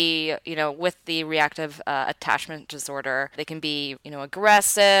can be, with the reactive attachment disorder, they can be,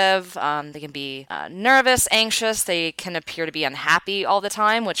 aggressive. They can be nervous, anxious. They can appear to be unhappy all the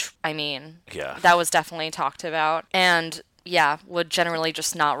time, which, I mean, Yeah. that was definitely talked about. And, yeah, would generally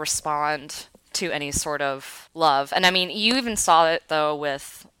just not respond to any sort of love. And, I mean, you even saw it, though,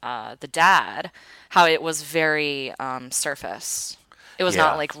 with the dad, how it was very surface. It was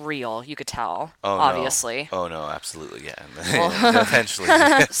not Yeah. like real, you could tell, Oh, obviously. No. Oh, no, absolutely, yeah. And eventually.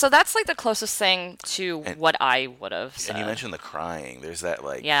 So that's like the closest thing to what I would have said. And you mentioned the crying. There's that,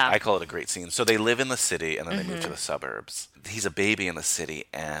 like, Yeah. I call it a great scene. So they live in the city, and then they move to the suburbs. He's a baby in the city,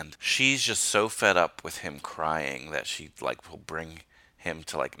 and she's just so fed up with him crying that she, like, will bring him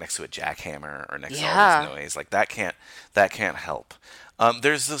to, like, next to a jackhammer or next to all this noise. Like, that can't help.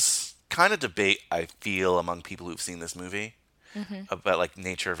 There's this kind of debate, I feel, among people who've seen this movie about, like,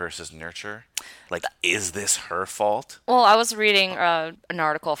 nature versus nurture. Like, is this her fault? Well, I was reading an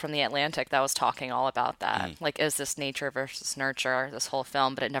article from The Atlantic that was talking all about that. Like, is this nature versus nurture, this whole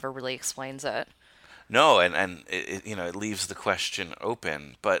film, but it never really explains it. No, and it leaves the question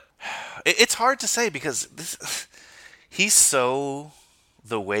open. But it's hard to say because he's so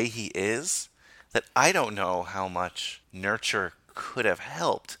the way he is that I don't know how much nurture could have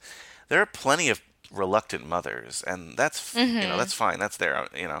helped. There are plenty of reluctant mothers, and that's that's fine. That's there.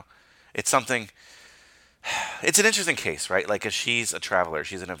 It's something. It's an interesting case, right? Like, 'cause she's a traveler,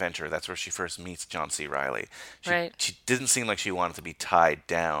 she's an adventurer. That's where she first meets John C. Reilly. Right. She didn't seem like she wanted to be tied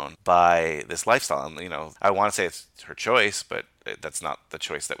down by this lifestyle. And, I want to say it's her choice, but that's not the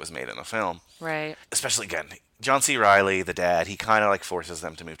choice that was made in the film. Right. Especially, again, John C. Reilly, the dad, he kind of, like, forces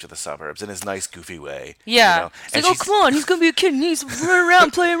them to move to the suburbs in his nice, goofy way. Yeah. It's And like, oh, come on, he's going to be a kid and he's run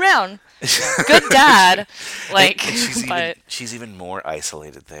around, play around. Good dad. Like, and but she's even more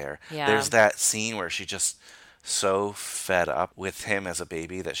isolated there. Yeah. There's that scene where she just so fed up with him as a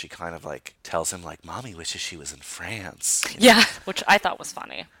baby that she kind of, like, tells him, like, Mommy wishes she was in France. yeah, which I thought was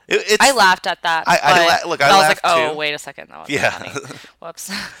funny. It's, I laughed at that. I but I was like, laughed oh, too. wait a second, that was Yeah. funny.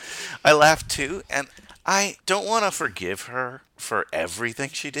 Whoops. I laughed too, and I don't want to forgive her for everything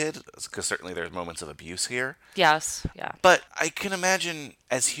she did, because certainly there's moments of abuse here. Yes, yeah. But I can imagine,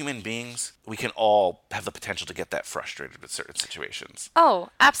 as human beings, we can all have the potential to get that frustrated with certain situations. Oh,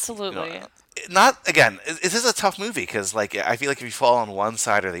 absolutely. Not, again, this is a tough movie, because, like, I feel like if you fall on one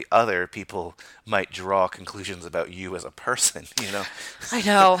side or the other, people might draw conclusions about you as a person, you know?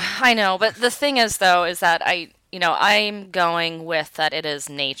 I know. But the thing is, though, is that I'm going with that it is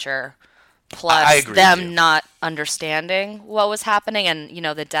nature. Plus them not understanding what was happening, and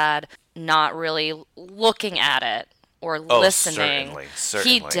the dad not really looking at it or listening.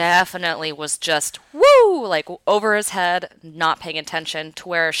 Certainly. He definitely was just like over his head, not paying attention, to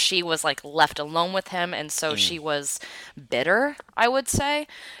where she was like left alone with him, and so she was bitter, I would say.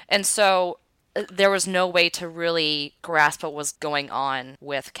 And so there was no way to really grasp what was going on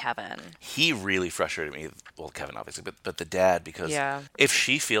with Kevin. He really frustrated me. Well, Kevin, obviously, but the dad, because if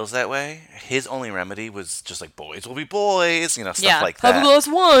she feels that way, his only remedy was just like, boys will be boys, stuff like that. Have a glass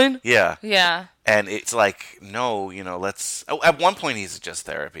of wine. Yeah. Yeah. And it's like, no, let's... Oh, at one point, he's just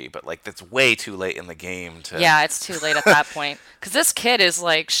therapy, but, like, that's way too late in the game to... Yeah, it's too late at that point. Because this kid is,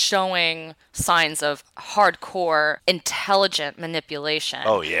 like, showing signs of hardcore, intelligent manipulation.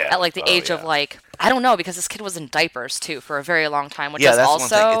 Oh, yeah. At, like, the age of, like... I don't know, because this kid was in diapers, too, for a very long time, which is that's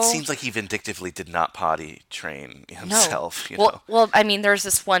also... one thing. It seems like he vindictively did not potty train himself, you know? Well, I mean, there's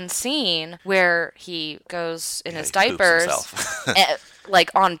this one scene where he goes in his diapers...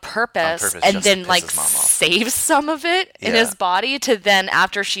 like on purpose and then like saves some of it in his body to then,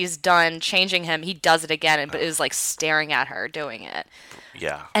 after she's done changing him, he does it again but is like staring at her doing it.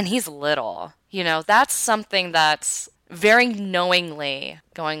 Yeah. And he's little. That's something that's very knowingly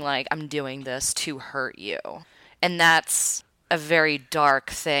going like, I'm doing this to hurt you. And that's a very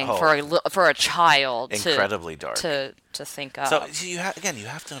dark thing for a child. Incredibly dark. To think of. So you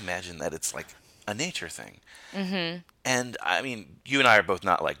have to imagine that it's like a nature thing. Mm-hmm. And I mean, you and I are both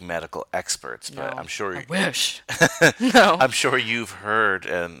not like medical experts, but I'm sure. I wish. No. I'm sure you've heard,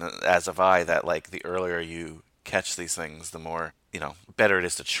 and as have I, that like the earlier you catch these things, the more better it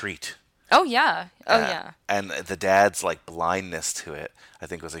is to treat. Oh yeah. Yeah. And the dad's like blindness to it, I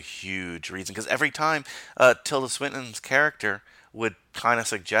think, was a huge reason, because every time Tilda Swinton's character would kind of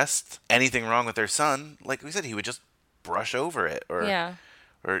suggest anything wrong with their son, like we said, he would just brush over it, or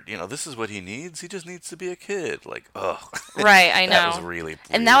this is what he needs. He just needs to be a kid. Like, ugh. Right, I know. That was really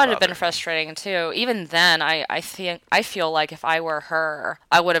and that would have been frustrating too. Even then, I feel like if I were her,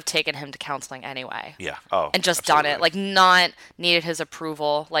 I would have taken him to counseling anyway. Yeah. Oh. And just done it. Like, not needed his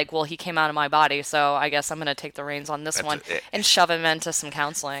approval. Like, well, he came out of my body, so I guess I'm gonna take the reins on this one and shove him into some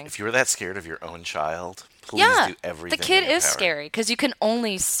counseling. If you were that scared of your own child, please do everything. The kid in your is power. scary because you can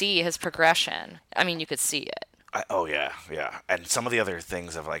only see his progression. I mean, you could see it. Yeah. And some of the other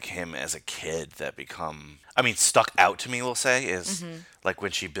things of like him as a kid that stuck out to me, we'll say, is like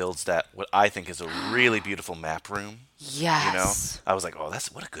when she builds that, what I think is a really beautiful map room. Yes. I was like, oh,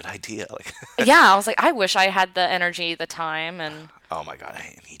 what a good idea. Like, yeah, I was like, I wish I had the energy, the time, and... Oh my God,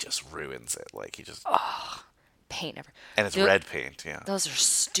 and he just ruins it. Like, he just... Oh, paint never... And it's red paint, yeah. Those are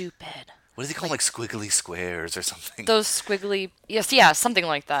stupid. What does he call them, like squiggly squares or something? Those squiggly... Yes, yeah, something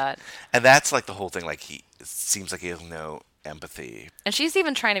like that. And that's like the whole thing, like it seems like he has no empathy. And she's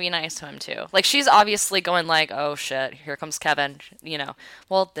even trying to be nice to him too. Like, she's obviously going like, oh shit, here comes Kevin.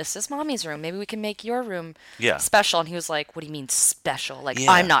 Well, this is mommy's room. Maybe we can make your room special. And he was like, what do you mean special? Like,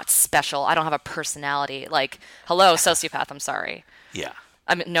 I'm not special. I don't have a personality. Like, hello, sociopath. I'm sorry. Yeah.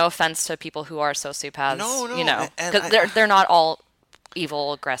 I mean, no offense to people who are sociopaths. No. Because they're not all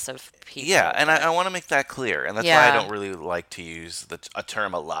evil, aggressive people. Yeah, and I want to make that clear. And that's why I don't really like to use a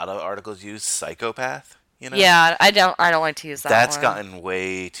term a lot of articles use, psychopath. Yeah, I don't like to use that. That's gotten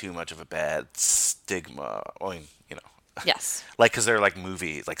way too much of a bad stigma. I mean, Yes. Like, because they're like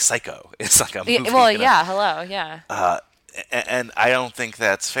movies, like Psycho. It's like a movie. Well, yeah, hello, yeah. And I don't think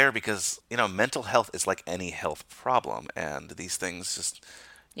that's fair because, mental health is like any health problem. And these things just...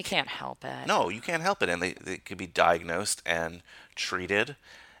 You can't help it. No, you can't help it. And they could be diagnosed and treated.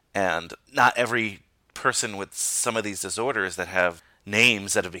 And not every person with some of these disorders that have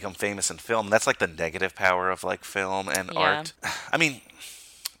names that have become famous in film, that's like the negative power of like film and art. I mean,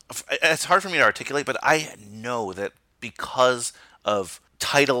 it's hard for me to articulate, but I know that because of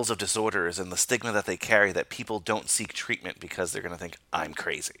titles of disorders and the stigma that they carry, that people don't seek treatment because they're going to think I'm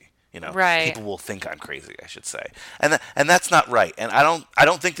crazy. Right. People will think I'm crazy, I should say, and that's not right. And I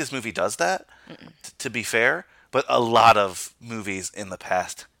don't think this movie does that. To be fair, but a lot of movies in the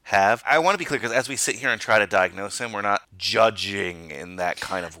past have. I want to be clear, because as we sit here and try to diagnose him, we're not judging in that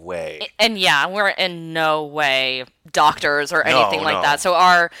kind of way. And yeah, we're in no way doctors or anything like that. So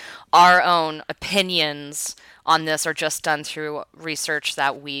our own opinions on this are just done through research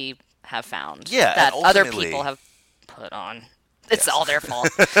that we have found. Yeah, that and other ultimately- people have put on. It's all their fault.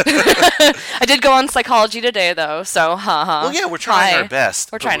 I did go on Psychology Today, though, so haha. Well, yeah, we're trying Hi. our best.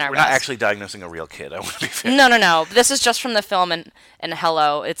 We're but trying our We're best. not actually diagnosing a real kid. I want to be fair. No. This is just from the film, and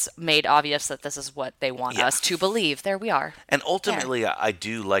hello, it's made obvious that this is what they want Yeah. us to believe. There we are. And ultimately, I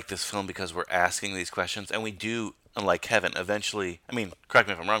do like this film because we're asking these questions, and we do, unlike Kevin, eventually, I mean, correct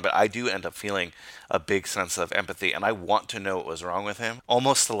me if I'm wrong, but I do end up feeling a big sense of empathy, and I want to know what was wrong with him,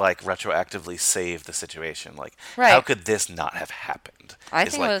 almost to, like, retroactively save the situation. Like, Right. how could this not have happened? I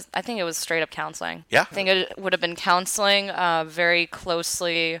It's think like- I think it was straight up counseling. Yeah? I think it would have been counseling, very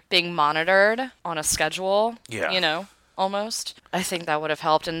closely being monitored on a schedule. Yeah. You know, almost. I think that would have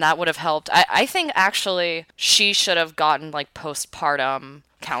helped, and that would have helped. I think actually she should have gotten like postpartum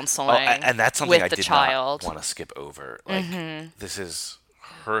counseling. and that's something with I the did child. not want to skip over. Like, this is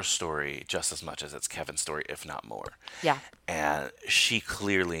her story just as much as it's Kevin's story, if not more. Yeah. And she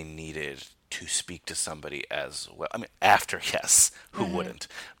clearly needed to speak to somebody as well. I mean, after, yes, who wouldn't?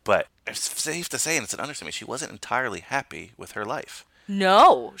 But it's safe to say, and it's an understatement, she wasn't entirely happy with her life.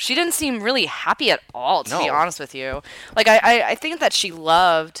 No, she didn't seem really happy at all, to be No. honest with you. Like, I think that she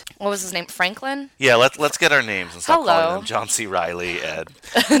loved, what was his name, Franklin? Yeah, let's get our names and stop Hello. calling them John C. Reilly and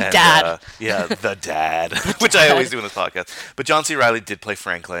Dad. Yeah, the dad, which I always do in this podcast. But John C. Reilly did play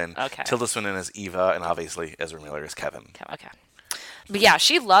Franklin. Okay. Tilda Swinton as Eva, and obviously Ezra Miller as Kevin. Okay. But yeah,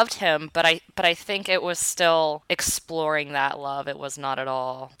 she loved him, but I think it was still exploring that love. It was not at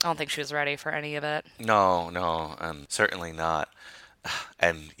all. I don't think she was ready for any of it. No, and certainly not.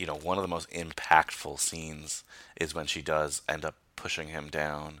 And, you know, one of the most impactful scenes is when she does end up pushing him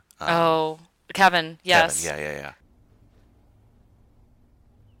down. Oh, Kevin, yes. Kevin, yeah.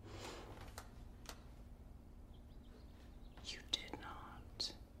 You did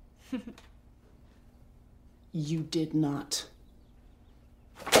not. You did not.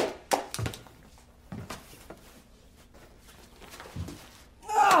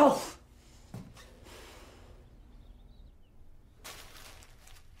 Oh!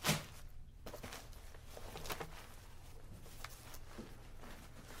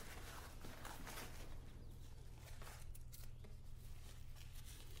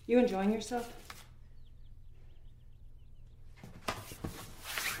 You enjoying yourself?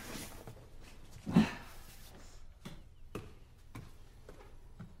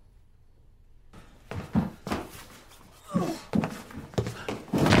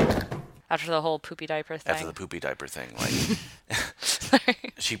 After the whole poopy diaper thing. After the poopy diaper thing, like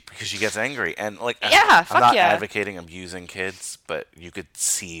because she gets angry and like Yeah, I'm not fuck yeah. advocating abusing kids, but you could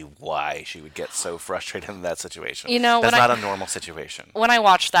see why she would get so frustrated in that situation. You know, that's when not a normal situation. When I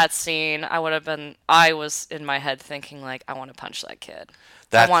watched that scene, I was in my head thinking, like, I want to punch that kid.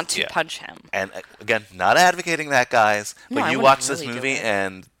 I want to punch him. And again, not advocating that, guys. But No, I you wouldn't watch this really do movie it.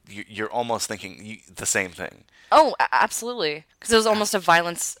 and you're almost thinking the same thing. Oh, absolutely. Because it was almost a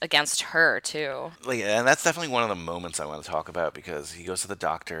violence against her, too. Like, and that's definitely one of the moments I want to talk about because he goes to the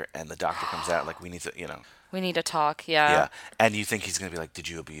doctor and the doctor comes out like, we need to, We need to talk, yeah. Yeah, and you think he's gonna be like, "Did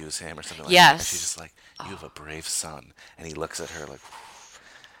you abuse him?" or something like that. Yes. And she's just like, "You have a brave son," and he looks at her like,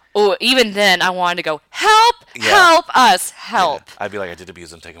 Oh, even then, I wanted to go, help, Yeah. help us, help. Yeah. I'd be like, "I did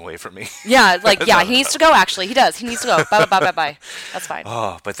abuse him, take him away from me." Yeah, like, yeah, he needs to go, actually. He does. He needs to go. Bye. That's fine.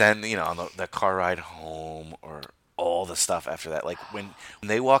 Oh, but then on the car ride home or all the stuff after that, like when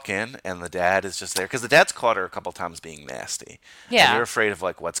they walk in and the dad is just there because the dad's caught her a couple times being nasty. Yeah. And you're afraid of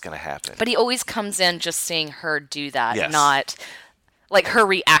like what's gonna happen. But he always comes in just seeing her do that, Yes. not like her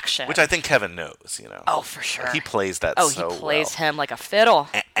reaction. Which I think Kevin knows, Oh, for sure. He plays that Oh, so he plays well. him like a fiddle.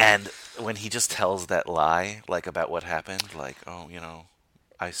 And when he just tells that lie, like about what happened, like, oh,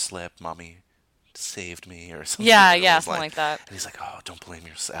 I slept, mommy saved me, or something. Yeah, along yeah, those something lines. like that. And he's like, oh, don't blame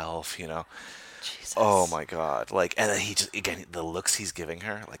yourself, Jesus. Oh my God! Like, and then he just again the looks he's giving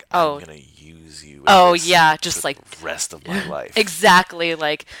her, like, Oh. I'm gonna use you. in Oh, this yeah, just the like rest of my life. Exactly.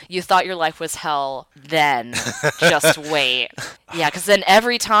 Like, you thought your life was hell, then just wait. Yeah, because then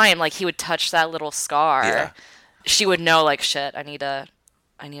every time, like, he would touch that little scar, Yeah. she would know, like, shit, I need to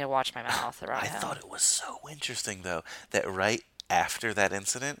watch my mouth around I him. thought it was so interesting though that right after that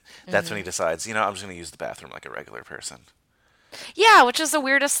incident, that's when he decides, I'm just gonna use the bathroom like a regular person. Yeah, which is the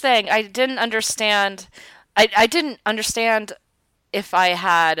weirdest thing. I didn't understand. I didn't understand if I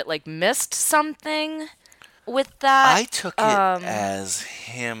had, like, missed something with that. I took it as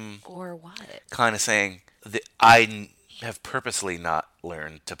him Or what? kind of saying that have purposely not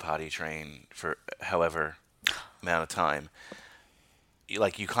learned to potty train for however amount of time.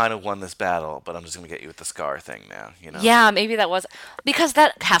 like, you kind of won this battle, but I'm just going to get you with the scar thing now, you know? Yeah, maybe that was because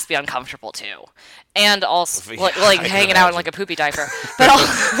that has to be uncomfortable too, and also Yeah, like I can hanging out in imagine. like a poopy diaper.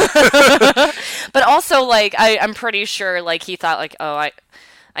 But but also like I'm pretty sure like he thought like, oh,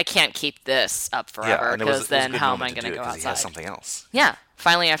 I can't keep this up forever and it was because a then good how am I moment to going to do it go 'cause outside? He has something else. Yeah,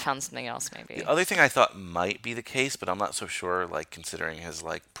 finally I found something else maybe. The other thing I thought might be the case, but I'm not so sure, like, considering his,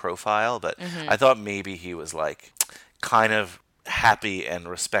 like, profile, but I thought maybe he was, like, kind of happy and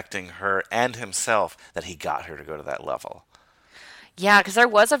respecting her and himself that he got her to go to that level. Yeah, because there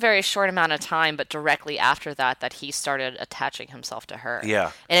was a very short amount of time, but directly after that he started attaching himself to her.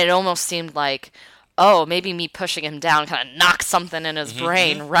 Yeah. And it almost seemed like, oh, maybe me pushing him down kind of knocked something in his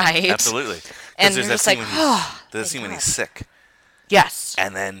brain, right? Absolutely. 'Cause And there's you're that just like, scene oh, there's a scene when he's sick. yes.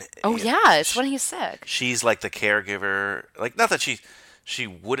 And then Oh, yeah, it's when he's sick. she's like the caregiver, like, not that she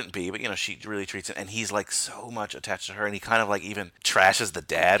wouldn't be, but, you know, she really treats him, and he's like so much attached to her, and he kind of like even trashes the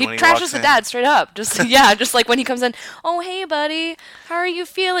dad He when he walks trashes the in. dad straight up. Just yeah, just like when he comes in, oh hey buddy, how are you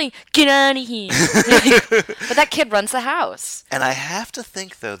feeling? Get out of here. But that kid runs the house. And I have to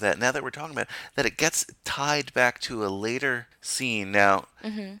think, though, that now that we're talking about it, that it gets tied back to a later scene. Now,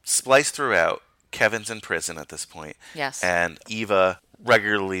 spliced throughout, Kevin's in prison at this point. Yes. And Eva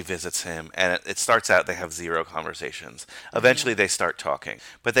regularly visits him, and it starts out they have zero conversations. Eventually they start talking.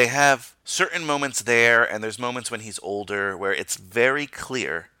 But they have certain moments there, and there's moments when he's older where it's very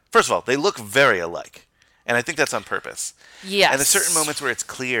clear. First of all, they look very alike. And I think that's on purpose. Yes. And there's certain moments where it's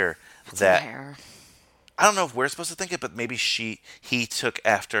clear that Hair. I don't know if we're supposed to think it, but maybe he took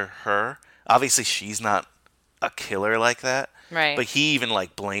after her. Obviously, she's not a killer like that. Right. But he even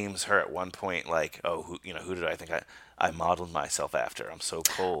like blames her at one point, like, oh, who did I think I modeled myself after? I'm so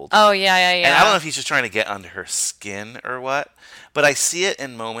cold. Oh yeah. And I don't know if he's just trying to get under her skin or what, but I see it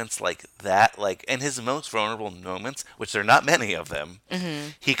in moments like that, like in his most vulnerable moments, which there are not many of them.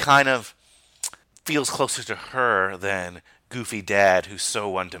 He kind of feels closer to her than goofy dad who's so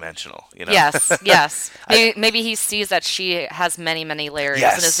one-dimensional, you know? Yes. Maybe he sees that she has many layers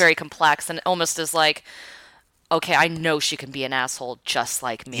and is very complex and almost is like, okay, I know she can be an asshole just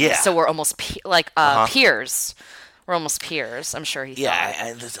like me. Yeah. So we're almost peers. We're almost peers. I'm sure he thought. Yeah,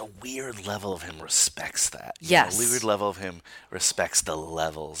 and there's a weird level of him respects that. Yes. A weird level of him respects the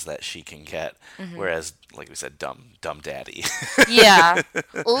levels that she can get, whereas, like we said, dumb daddy. Yeah.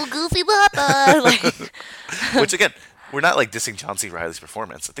 Oh, goofy papa. Like, Which, again, we're not, like, dissing John C. Reilly's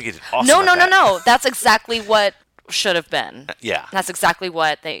performance. I think he did awesome No. That's exactly what should have been. Yeah. That's exactly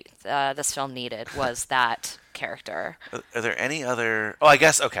what this film needed was that character. Are there any other... Oh, I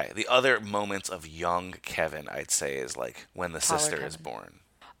guess, okay, the other moments of young Kevin, I'd say, is, like, when the sister is born.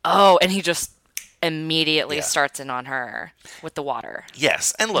 Oh, and he just immediately Yeah. starts in on her with the water.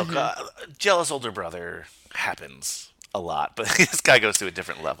 Yes, and look, jealous older brother happens a lot, but this guy goes to a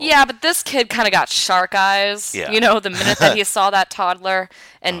different level. Yeah, but this kid kind of got shark eyes. Yeah. You know, the minute that he saw that toddler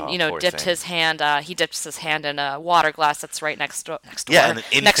and, poor dipped thing. his hand, he dips his hand in a water glass that's right next door, Yeah, an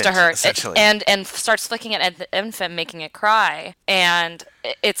next to infant, her, essentially. and starts looking at the infant, making it cry. And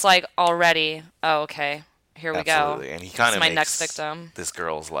it's like already, oh, okay, here we Absolutely. go. And he kind This of is my makes next victim. this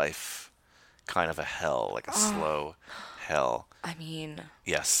girl's life kind of a hell, like a slow hell. I mean,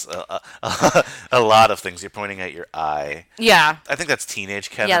 Yes, a lot of things. You're pointing at your eye. yeah. I think that's teenage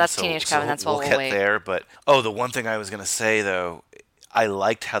Kevin. Yeah, that's so- teenage so Kevin. That's we'll what we'll get wait. there. But the one thing I was gonna say though, I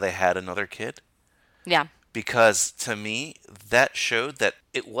liked how they had another kid Yeah. because to me that showed that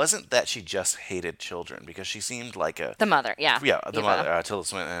it wasn't that she just hated children because she seemed like a The mother, yeah. the Eva. mother, Tilda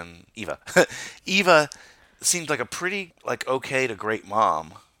Swinton and Eva. Eva seemed like a pretty like okay to great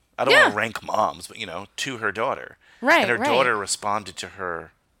mom. I don't want Yeah. to rank moms, but to her daughter. Right, And her right. daughter responded to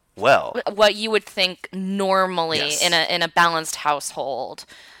her well. What you would think normally Yes. in a balanced household,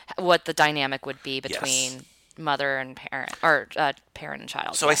 what the dynamic would be between mother and parent, or parent and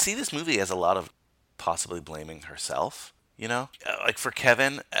child. So I see this movie as a lot of possibly blaming herself, like for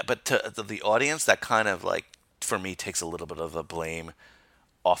Kevin, but to the audience, that kind of like for me takes a little bit of the blame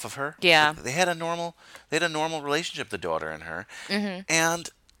off of her. Yeah. They had a normal relationship, the daughter and her, and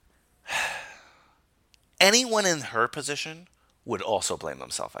anyone in her position would also blame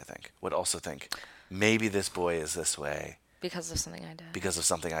themselves. I think would also think maybe this boy is this way because of something I did. because of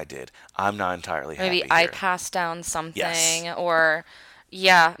something I did. I'm not entirely Maybe happy I here. passed down something, Yes. or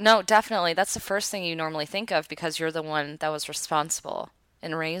yeah, no, definitely. That's the first thing you normally think of because you're the one that was responsible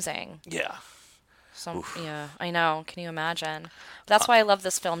in raising. Yeah. Yeah, I know. Can you imagine? That's why I love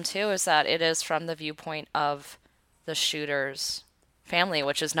this film too, is that it is from the viewpoint of the shooter's family,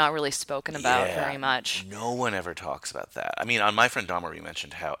 which is not really spoken about very much. No one ever talks about that. I mean, on My Friend Dahmer, we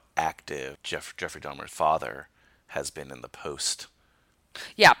mentioned how active Jeffrey Dahmer's father has been in the post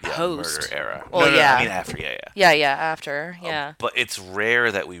Yeah, yeah, post. murder era. Well, no, yeah. I mean after, yeah. Yeah, after. Yeah. But it's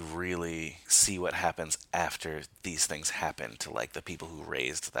rare that we really see what happens after these things happen to like the people who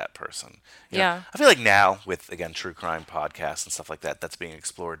raised that person. You know, Yeah. I feel like now with again true crime podcasts and stuff like that, that's being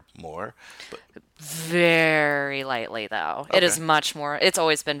explored more. But Very lightly, though. It is Okay. much more. It's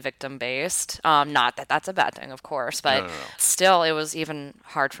always been victim based. Not that that's a bad thing, of course, but No. still, it was even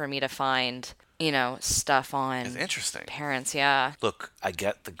hard for me to find, stuff on it's interesting. parents. Yeah. Look, I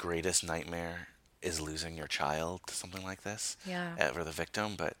get the greatest nightmare is losing your child to something like this. Yeah. For the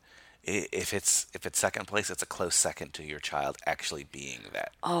victim, but if it's second place, it's a close second to your child actually being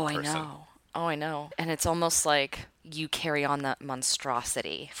that. Oh, person I know. Oh, I know. And it's almost like you carry on that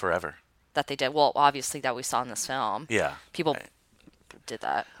monstrosity forever. that they did. Well, obviously, that we saw in this film. Yeah. People did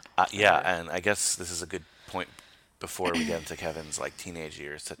that. Yeah, and I guess this is a good point before we get into Kevin's like teenage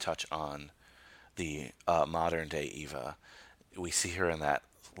years to touch on the modern day Eva. We see her in that,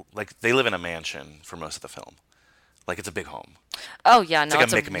 like they live in a mansion for most of the film. Like it's a big home. Oh, yeah. No, like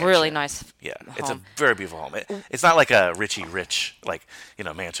it's a McMansion. really nice Yeah, home. it's a very beautiful home. It's not like a Richie Rich, like,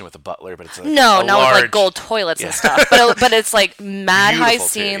 mansion with a butler, but it's a No, a not large, with like gold toilets Yeah. and stuff. But it's like mad high Beautiful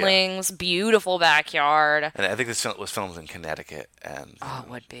too, yeah. ceilings, beautiful backyard. And I think this film was filmed in Connecticut, and Oh, it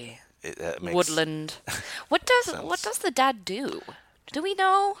would be. it makes Woodland. What does the dad do? Do we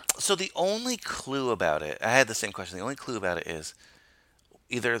know? So the only clue about it, I had the same question. The only clue about it is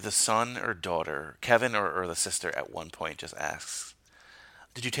either the son or daughter, Kevin or the sister, at one point just asks,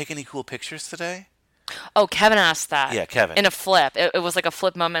 "Did you take any cool pictures today?" Oh, Kevin asked that. Yeah, Kevin. In a flip. It was like a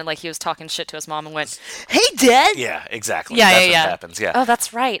flip moment, like he was talking shit to his mom and went, "Hey, Dad." Yeah, exactly. Yeah, That's yeah, yeah. what happens. Yeah. Oh,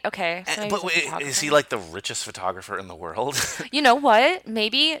 that's right. Okay. So But he's a wait, is photographer. he like the richest photographer in the world? You know what?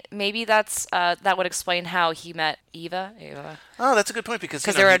 Maybe that's that would explain how he met Eva. Oh, that's a good point because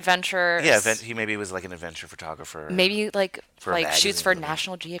Because they're adventurers. Yeah, he maybe was like an adventure photographer. Maybe like For a shoots magazine for or something.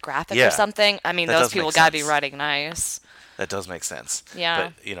 National Geographic Yeah. or something. I mean, That those does people make gotta be sense. writing nice. That does make sense. Yeah.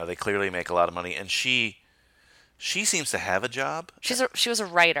 But they clearly make a lot of money, and she seems to have a job. She was a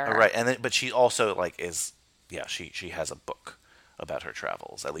writer. Right, and but she also she has a book about her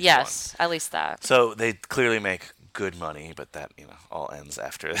travels, at least Yes, at least that. one. So they clearly make good money, but that all ends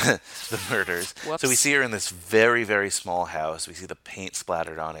after the murders. Whoops. So we see her in this very, very small house. We see the paint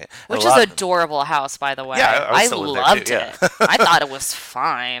splattered on it, and Which a is lot- adorable house, by the way. Yeah, I I still live there loved too, yeah. it. I thought it was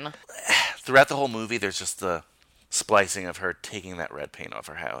fine. Throughout the whole movie, there's just the splicing of her taking that red paint off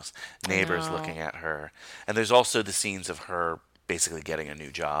her house, neighbors know. looking at her, and there's also the scenes of her basically getting a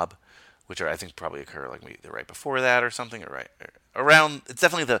new job, which I think probably occur like maybe right before that or something, or around. It's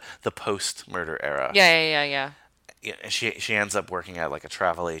definitely the post-murder era. Yeah. Yeah, and she ends up working at like a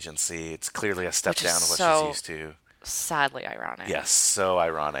travel agency. It's clearly a step Which is down of what so she's used to. Sadly ironic. Yes, so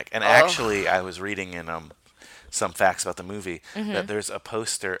ironic. And Oh. actually, I was reading in some facts about the movie Mhm. that there's a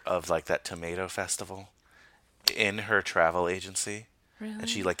poster of like that tomato festival in her travel agency. And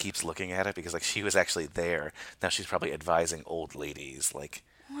she like keeps looking at it because like she was actually there. Now she's probably advising old ladies like,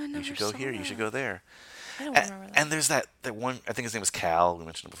 Oh, I you never should go saw here, you should go there. I don't remember that. And there's that one, I think his name was Cal, we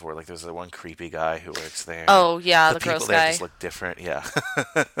mentioned it before, like there's the one creepy guy who works there. Oh, yeah, the people gross there guy. just look different, yeah.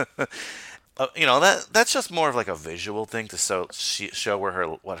 That's just more of like a visual thing to show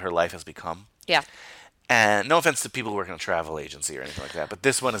what her life has become. Yeah. And no offense to people who work in a travel agency or anything like that, but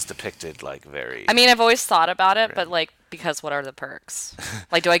this one is depicted like very... I mean, I've always thought about it, but like, because what are the perks?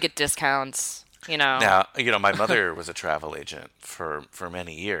 Like, do I get discounts? Now, my mother was a travel agent for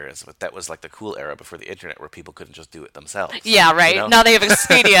many years, but that was like the cool era before the internet where people couldn't just do it themselves. Yeah, right. Now they have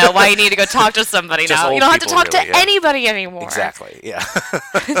Expedia. Why you need to go talk to somebody Just now? You old don't have to people, talk really, to yeah. anybody anymore. Exactly, yeah.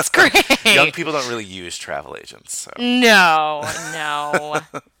 It's great. Young people don't really use travel agents. So. No.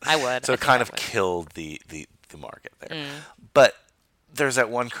 I would. So I it kind of think I would. killed the market there. Mm. But there's that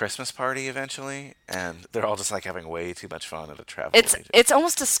one Christmas party eventually, and they're all just like having way too much fun at a travel agent. It's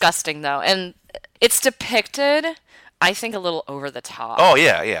almost disgusting though, and it's depicted, I think, a little over the top. Oh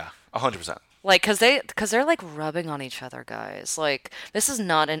yeah, 100%. Like, cause they're like rubbing on each other, guys. Like, this is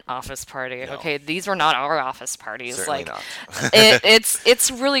not an office party, okay? These were not our office parties. Certainly like, not.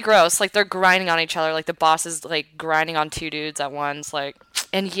 it's really gross. Like, they're grinding on each other. Like, the boss is like grinding on two dudes at once. Like,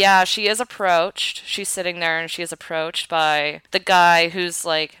 and yeah, she is approached. She's sitting there and she is approached by the guy who's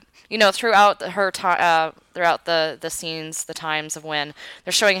like, throughout her time, throughout the scenes, the times of when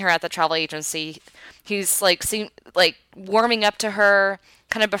they're showing her at the travel agency, he's like warming up to her,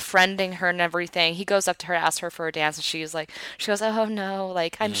 kind of befriending her and everything. He goes up to her, asks her for a dance, and she goes, "Oh no,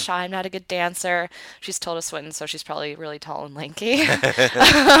 like I'm shy, I'm not a good dancer." She's Tilda Swinton, so she's probably really tall and lanky,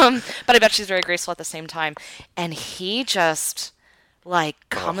 but I bet she's very graceful at the same time. And he just like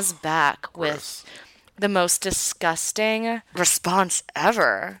comes back with the most disgusting response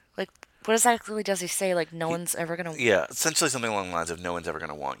ever. Like, what exactly does he say? Like, no one's ever gonna. Yeah, essentially something along the lines of "No one's ever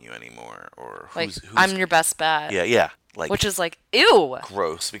gonna want you anymore," or Like, who's I'm your best bet. yeah, like Which is like, ew.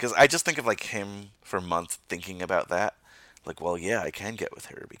 gross. Because I just think of like him for months thinking about that. Like, well, yeah, I can get with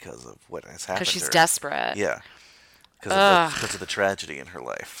her because of what has happened. Because she's to her. desperate. Yeah, because of the tragedy in her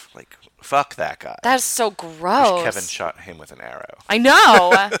life. Like, fuck that guy. That is so gross. Wish Kevin shot him with an arrow. I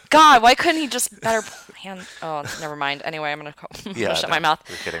know. God, why couldn't he just better hand? Oh, never mind. Anyway, I'm gonna shut my mouth.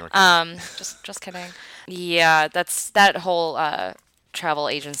 We're kidding. Just kidding. Yeah, that whole travel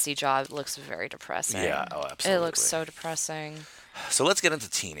agency job looks very depressing. Yeah, oh, absolutely. It looks so depressing. So let's get into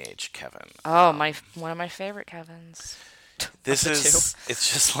teenage Kevin. Oh, one of my favorite Kevins. It's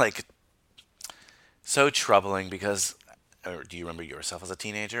just like so troubling because, do you remember yourself as a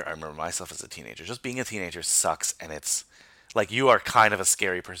teenager? I remember myself as a teenager. Just being a teenager sucks, and it's like you are kind of a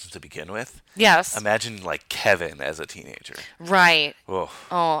scary person to begin with. Yes. Imagine like Kevin as a teenager. Right. Whoa.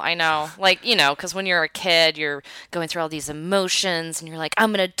 Oh, I know. Like, because when you're a kid, you're going through all these emotions, and you're like,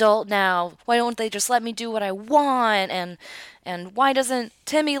 I'm an adult now. Why don't they just let me do what I want? And why doesn't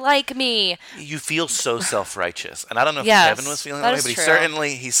Timmy like me? You feel so self-righteous, and I don't know if Yes, Kevin was feeling that that way, is but true.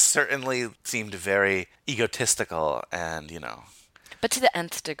 he certainly seemed very egotistical, and But to the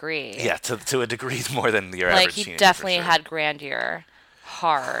nth degree. yeah, to a degree more than your Like, average he teenager. definitely for sure. had grandeur.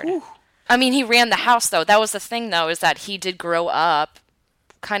 Hard. I mean, he ran the house, though. That was the thing, though, is that he did grow up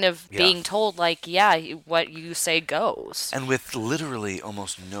kind of Yeah. being told, like, yeah, what you say goes. And with literally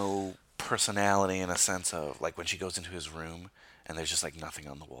almost no personality in a sense of, like, when she goes into his room and there's just, like, nothing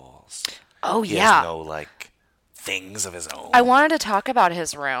on the walls. Oh, He yeah. has no, like, things of his own. I wanted to talk about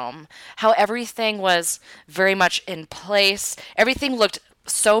his room, how everything was very much in place. Everything looked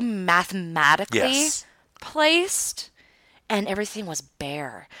so mathematically Yes. placed, and everything was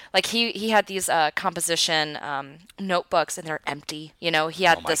bare. Like, he had these composition notebooks, and they're empty. He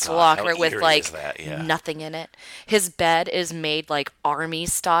had Oh my this God, locker how with, eerie like, is that? Yeah. nothing in it. His bed is made, like,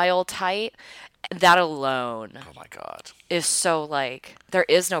 army-style tight. That alone Oh my God. is so, like, there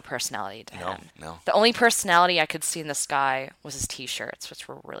is no personality to No, him. no. The only personality I could see in this guy was his t-shirts, which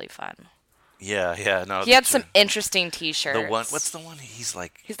were really fun. Yeah, no. He had some interesting t-shirts. The one, what's the one? He's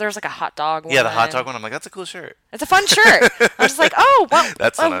like, There's like a hot dog one. yeah, the hot dog one. I'm like, that's a cool shirt. It's a fun shirt. I was just like, oh,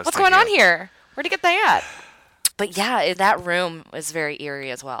 That's what I was what's going on thinking here? Where'd you get that at? But yeah, that room is very eerie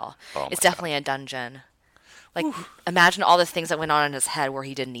as well. Oh It's my definitely a dungeon. Like, imagine all the things that went on in his head where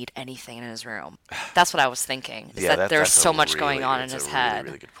he didn't need anything in his room. That's what I was thinking. Is that there's that's so a much going really- on in it's his a head. Really,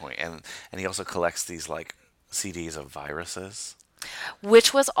 really good point. And he also collects these like CDs of viruses.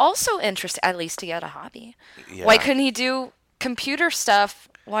 Which was also interesting. At least he had a hobby. Yeah. Why couldn't he do computer stuff?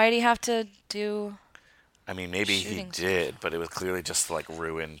 Why did he have to do... I mean, maybe he shooting did, but it was clearly just to, like,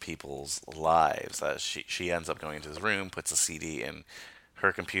 ruin people's lives. She ends up going into his room, puts a CD in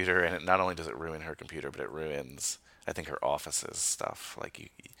her computer, and not only does it ruin her computer, but it ruins, I think, her office's stuff.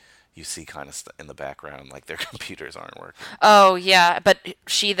 Like, you see kind of in the background, like, their computers aren't working. Oh, yeah, but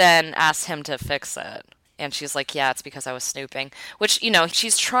she then asked him to fix it. And she's like, yeah, it's because I was snooping. Which,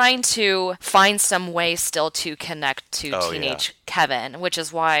 she's trying to find some way still to connect to Oh, teenage Kevin, which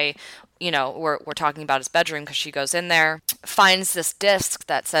is why, we're talking about his bedroom, because she goes in there, finds this disc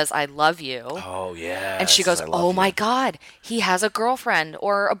that says, I love you. Oh, yeah. And she goes, oh my God, he has a girlfriend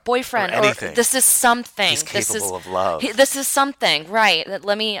or a boyfriend. Or anything. This is something. He's capable of love. This is something, right.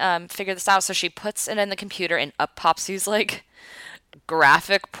 Let me figure this out. So she puts it in the computer, and up pops these, like,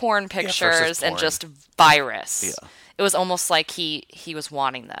 graphic porn pictures and porn. just virus. Yeah. It was almost like he was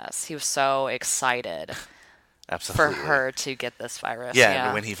wanting this. He was so excited Absolutely. for her to get this virus. Yeah,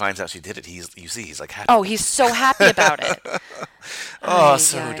 and when he finds out she did it, he's like happy. Oh, he's so happy about it. Oh, Ay,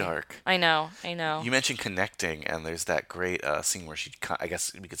 so ay. dark. I know. You mentioned connecting, and there's that great scene where I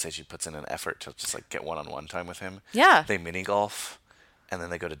guess we could say she puts in an effort to just like get one-on-one time with him. Yeah. They mini golf, and then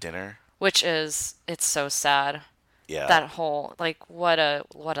they go to dinner. Which is, it's so sad. Yeah. That whole, like, what a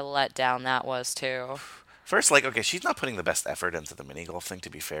letdown that was too. First, like, okay, she's not putting the best effort into the mini golf thing, to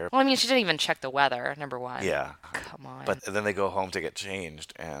be fair. Well, I mean, she didn't even check the weather, number one. Yeah. Come on. But then they go home to get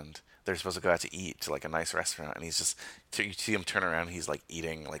changed, and they're supposed to go out to eat to like a nice restaurant, and he's just, you see him turn around, he's like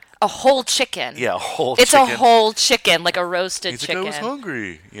eating like a whole chicken. Yeah, a whole It's chicken. a whole chicken, like a roasted He's chicken. like, I was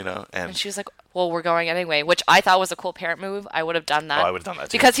hungry, And she was like, well, we're going anyway, which I thought was a cool parent move. I would have done that. Oh, I would have done that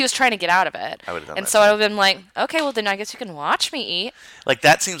too. Because he was trying to get out of it. I would have done and that so too. I would have been like, okay, well, then I guess you can watch me eat. Like,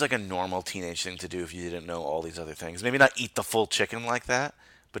 that seems like a normal teenage thing to do if you didn't know all these other things. Maybe not eat the full chicken like that,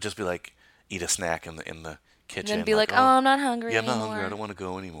 but just be like, eat a snack in the kitchen. then be like, "Oh, I'm not hungry Yeah, I'm not anymore." hungry. I don't want to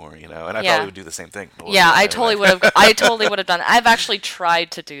go anymore. You know, and I Yeah. thought we would do the same thing. but we'll Yeah, do it I anyway. totally would have. I totally would have done. I've actually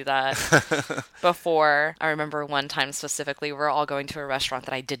tried to do that before. I remember one time specifically, we were all going to a restaurant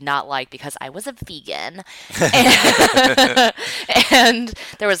that I did not like because I was a vegan, and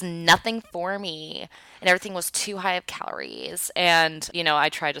there was nothing for me, and everything was too high of calories. And I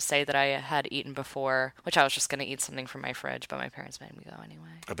tried to say that I had eaten before, which I was just going to eat something from my fridge, but my parents made me go anyway.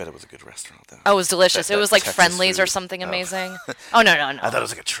 I bet it was a good restaurant though. Oh, it was delicious. That It was like Texas Friendly's or food. something Oh. amazing. Oh no. I thought it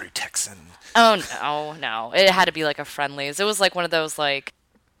was like a true Texan. Oh no. It had to be like a Friendly's. It was like one of those like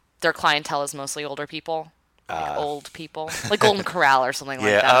their clientele is mostly older people. Like old people. Like Golden Corral or something like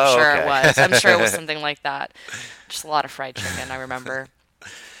Yeah, that. I'm sure okay. it was. I'm sure it was something like that. Just a lot of fried chicken, I remember.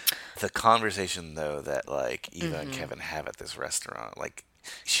 The conversation though that like Eva and Kevin have at this restaurant, like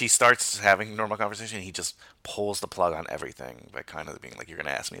she starts having normal conversation, he just pulls the plug on everything by kind of being like, you're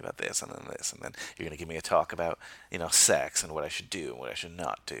gonna ask me about this, and then you're gonna give me a talk about sex and what I should do and what I should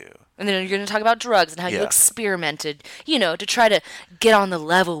not do. And then you're going to talk about drugs and how you Yeah. experimented, to try to get on the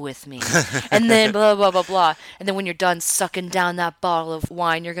level with me. And then blah, blah, blah, blah. And then when you're done sucking down that bottle of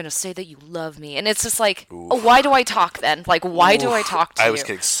wine, you're going to say that you love me. And it's just like, why do I talk then? Like, why do I talk to you? I was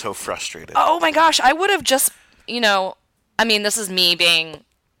getting so frustrated. Oh my gosh, I would have just, I mean, this is me being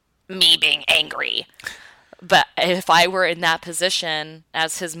angry. But if I were in that position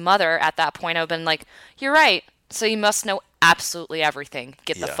as his mother at that point, I would have been like, you're right. So you must know absolutely everything.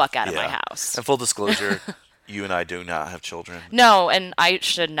 Get the fuck out of my house. And full disclosure, you and I do not have children. No, and I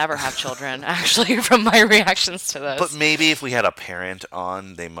should never have children, actually, from my reactions to this. But maybe if we had a parent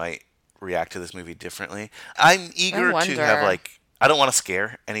on, they might react to this movie differently. I'm eager to have I don't want to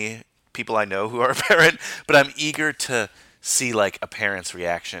scare any people I know who are a parent, but I'm eager to see like a parent's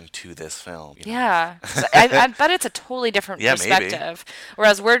reaction to this film. Yeah. So I bet it's a totally different Yeah, perspective.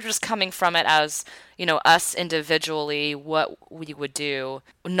 Whereas we're just coming from it as, us individually, what we would do,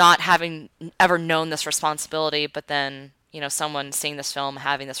 not having ever known this responsibility, but then, someone seeing this film,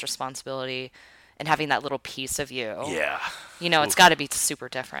 having this responsibility and having that little piece of you. Yeah. It's got to be super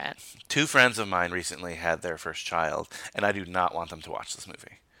different. 2 friends of mine recently had their first child, and I do not want them to watch this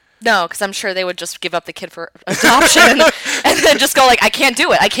movie. No, because I'm sure they would just give up the kid for adoption and then just go like, I can't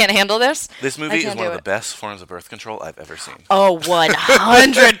do it. I can't handle this. This movie is can't one do of the it. best forms of birth control I've ever seen. Oh, 100%.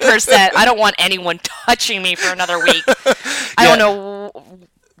 I don't want anyone touching me for another week. I don't know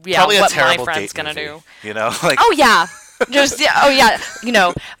Probably a what my terrible friend's date going to movie, do. Like, Oh, yeah.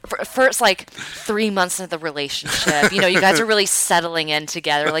 First like 3 months into the relationship, you guys are really settling in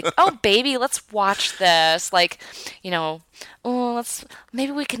together. Like, oh, baby, let's watch this. Like,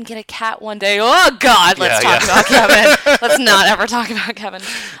 maybe we can get a cat one day. Oh God, let's talk about Kevin. Let's not ever talk about Kevin.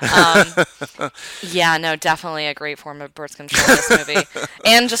 No, definitely a great form of birth control in this movie,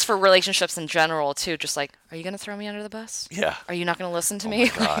 and just for relationships in general too. Just like, are you gonna throw me under the bus? Yeah. Are you not gonna listen to me?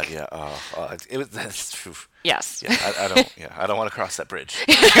 Oh my God, yeah. It was. Yes. Yeah, I don't. Yeah, I don't want to cross that bridge.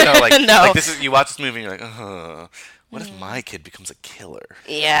 Like this is. You watch this movie, and you're like, what if my kid becomes a killer?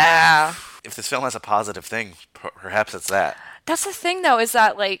 Yeah. If this film has a positive thing, perhaps it's that. That's the thing, though, is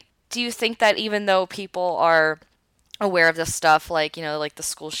that, like, do you think that even though people are aware of this stuff, like, like the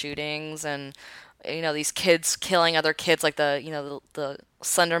school shootings and, these kids killing other kids, like the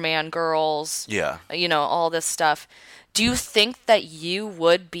Slender Man girls, Yeah. All this stuff, do you think that you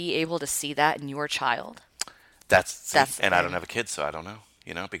would be able to see that in your child? That's the and I thing. don't have a kid, so I don't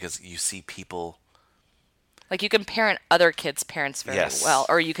know, because you see people. Like, you can parent other kids' parents very Yes. well,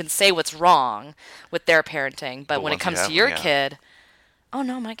 or you can say what's wrong with their parenting, but when it once you comes have to your them, yeah. kid, oh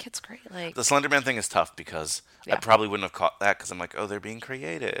no, my kid's great. Like, The Slender Man thing is tough because I probably wouldn't have caught that because I'm like, oh, they're being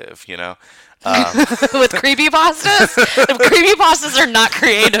creative, with creepypastas? The creepypastas are not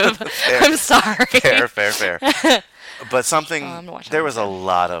creative. I'm sorry. Fair. But there was a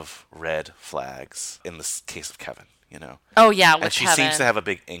lot of red flags in this case of Kevin, Oh yeah, with and she Kevin. seems to have a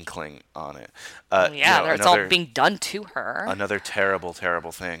big inkling on it. It's all being done to her. Another terrible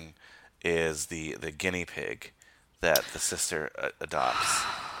thing is the guinea pig that the sister adopts,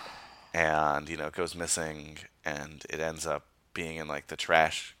 and it goes missing, and it ends up being in like the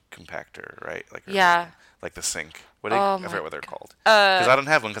trash compactor, right? Like like the sink. I forget what they're called. Because I don't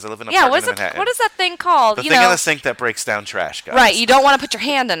have one because I live in an apartment in Manhattan. What is that thing called? The thing in the sink that breaks down trash, guys. Right, you don't want to put your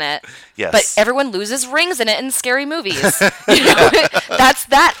hand in it. Yes. But everyone loses rings in it in scary movies. That's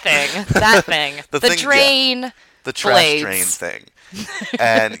that thing. That thing. The thing- drain. The trash blades. drain thing.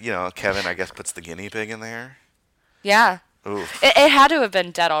 And, Kevin, I guess, puts the guinea pig in there. Yeah. Ooh. It had to have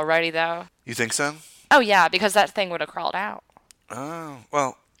been dead already, though. You think so? Oh, yeah, because that thing would have crawled out. Oh,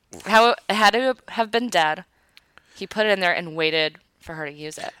 well. How it had to have been dead. He put it in there and waited for her to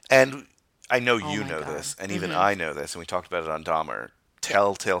use it. And I know Oh you my know God. this, and even I know this, and we talked about it on Dahmer.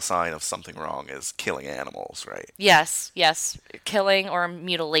 Telltale sign of something wrong is killing animals, right? Yes, killing or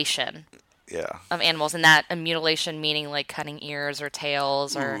mutilation Yeah. of animals, and that mutilation meaning like cutting ears or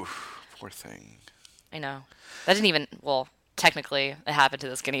tails or. Oof, poor thing. I know. That didn't even. Well, technically, it happened to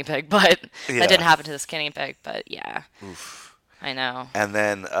this guinea pig, but Yeah. that didn't happen to this guinea pig. But yeah. Oof. I know. And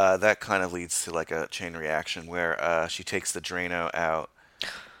then that kind of leads to like a chain reaction where she takes the Drano out,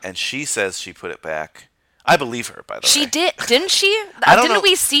 and she says she put it back. I believe her, by the way. She didn't she? I don't Didn't know.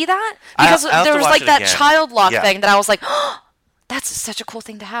 we see that? I'll Because have there to was watch like it that again. child lock Yeah. thing that I was like, oh, that's such a cool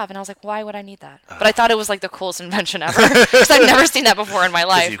thing to have. And I was like, why would I need that? But I thought it was like the coolest invention ever. Because I've never seen that before in my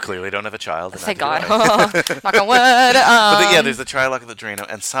Because life. you clearly don't have a child. and Thank neither God. do I. Knock on wood. But yeah, there's the tri-lock of the Drano,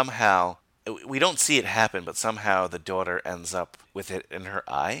 and somehow, we don't see it happen, but somehow the daughter ends up with it in her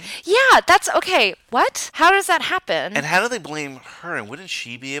eye. Yeah, that's okay. What? How does that happen? And how do they blame her? And wouldn't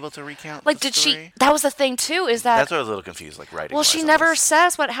she be able to recount like, the did story? she? That was the thing too. Is that? That's why I was a little confused, like writing. Well, she never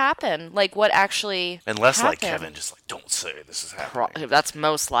says what happened. Like what actually. Unless like happened. Kevin just like, don't say this is happening. That's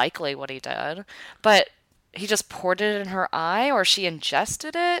most likely what he did. But he just poured it in her eye, or she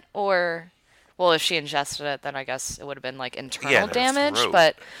ingested it, or. Well, if she ingested it, then I guess it would have been like internal in her damage. throat.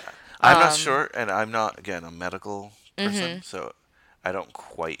 But I'm not sure, and I'm not again a medical person, Mhm. so I don't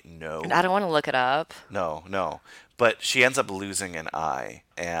quite know. I don't want to look it up. No. But she ends up losing an eye,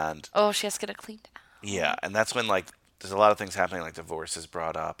 and Oh, she has to get it cleaned out. yeah, and that's when like there's a lot of things happening, like divorce is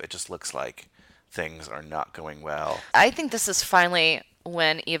brought up. It just looks like things are not going well. I think this is finally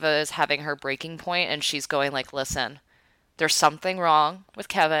when Eva is having her breaking point, and she's going like, "Listen, there's something wrong with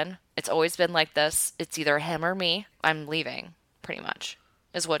Kevin. It's always been like this. It's either him or me. I'm leaving." Pretty much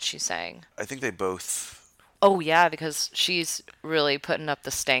is what she's saying. I think they both. Oh yeah, because she's really putting up the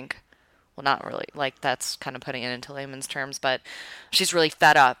stink. Well, not really. Like that's kind of putting it into layman's terms, but she's really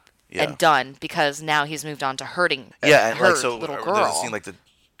fed up Yeah. and done because now he's moved on to hurting Yeah, and her like so, little there's girl. a scene like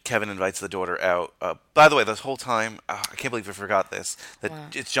Kevin invites the daughter out. By the way, this whole time, I can't believe I forgot this. That Wow.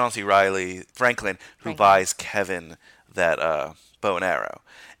 it's John C. Riley Franklin who buys Kevin that bow and arrow,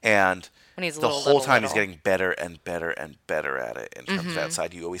 and When he's the little, whole little, time he's little. getting better and better and better at it. In terms of Mhm.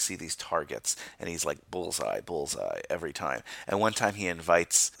 outside, you always see these targets, and he's like bullseye every time. And one time he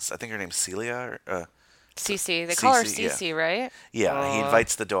invites, I think her name's Celia. Or, Cece. They call her Cece, yeah. Cece, right? Yeah, he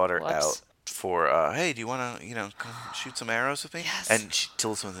invites the daughter whoops. out for, hey, do you want to, come shoot some arrows with me? Yes. And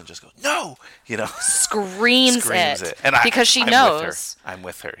Tilda Swinton just goes, no, Screams it. And because she I'm knows. With her. I'm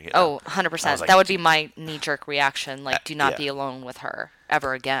with her. Oh, I 100%. was like, That would be my knee-jerk reaction. Like, do not yeah. be alone with her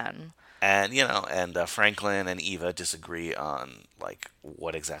ever again. And Franklin and Eva disagree on like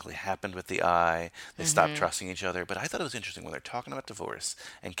what exactly happened with the eye. They stop Mhm. trusting each other. But I thought it was interesting when they're talking about divorce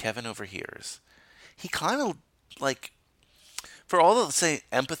and Kevin overhears. He kind of like, for all of the say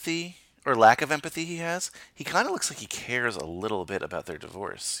empathy or lack of empathy he has, he kind of looks like he cares a little bit about their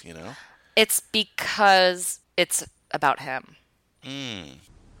divorce. It's because it's about him.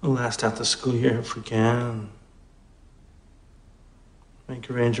 We'll last out the school year if we can. Make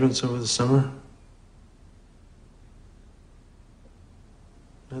arrangements over the summer.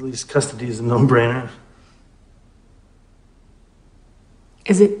 At least custody is a no-brainer.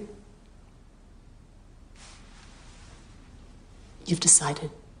 Is it? You've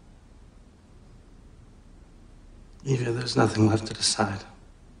decided. Eva, there's nothing left to decide.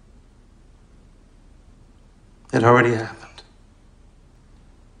 It already happened.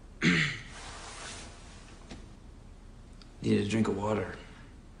 Need a drink of water.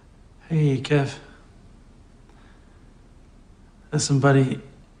 Hey, Kev. Listen, buddy,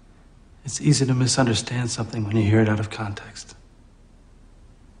 it's easy to misunderstand something when you hear it out of context.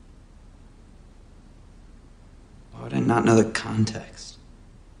 Why would I not know the context?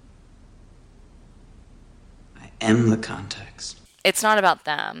 I am the context. It's not about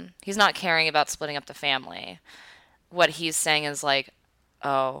them. He's not caring about splitting up the family. What he's saying is like,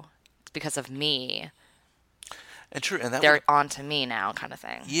 oh, it's because of me. And true, and that They're would, on to me now, kind of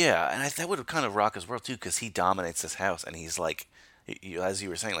thing. yeah, and that would kind of rock his world too, because he dominates this house, and he's like, as you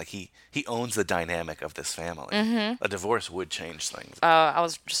were saying, like he owns the dynamic of this family. Mhm. A divorce would change things. I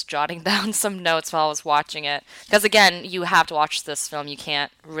was just jotting down some notes while I was watching it. Because, again, you have to watch this film. You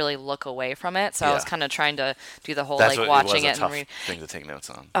can't really look away from it. So I was Yeah. kind of trying to do the whole, That's like, what, watching it it was a tough and read. thing to take notes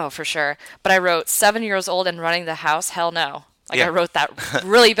on. Oh, for sure. But I wrote 7 years old and running the house. Hell no. Like, Yeah. I wrote that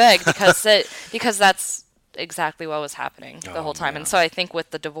really big because that's exactly what was happening the Oh, whole time. man. And so I think with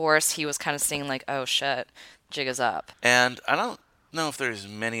the divorce, he was kind of seeing, like, oh, shit, jig is up. And I don't know if there's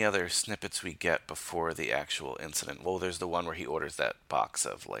many other snippets we get before the actual incident. Well, there's the one where he orders that box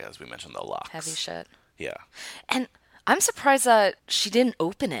of, like, as we mentioned, the locks. Heavy shit. Yeah. And I'm surprised that she didn't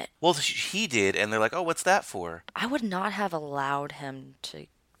open it. Well, he did, and they're like, "Oh, what's that for?" I would not have allowed him to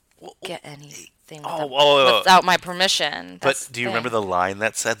get anything oh, without my permission. That's But do you the remember thing. the line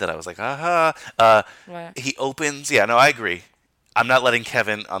that said that? I was like, aha. What? He opens. Yeah, no, I agree. I'm not letting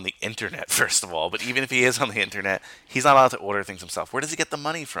Kevin on the internet, first of all. But even if he is on the internet, he's not allowed to order things himself. Where does he get the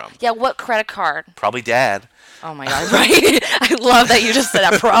money from? Yeah, what credit card? Probably Dad. Oh my god, right? I love that you just said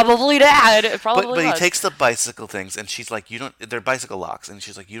that. Probably Dad. It probably But he was. takes the bicycle things, and she's like, "You don't." They're bicycle locks, and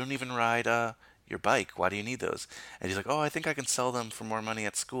she's like, "You don't even ride your bike. Why do you need those?" And he's like, "Oh, I think I can sell them for more money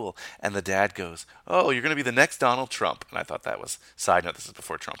at school." And the dad goes, "Oh, you're gonna be the next Donald Trump." And I thought that was side note. This is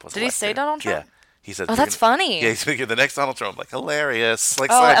before Trump was. Did he elected. say Donald Trump? Yeah. He said, Oh, "You're that's gonna-" funny. Yeah, he's like, "You're the next Donald Trump." Like, hilarious. Like,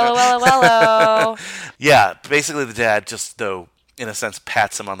 Oh, side note. LOL. Yeah, basically the dad just, though, in a sense,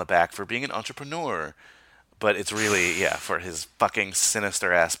 pats him on the back for being an entrepreneur. But it's really, yeah, for his fucking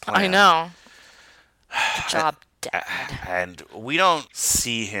sinister ass plan. I know. Good job, Dad. And we don't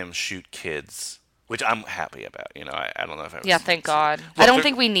see him shoot kids, which I'm happy about. You know, I don't know if I was... Yeah, thank God. Look, I don't they're-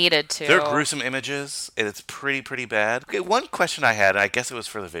 think we needed to. They're gruesome images, and it's pretty bad. Okay, one question I had, and I guess it was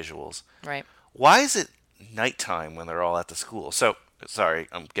for the visuals. Right. Why is it nighttime when they're all at the school? So, sorry,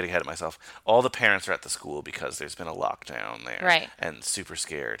 I'm getting ahead of myself. All the parents are at the school because there's been a lockdown there. Right. And super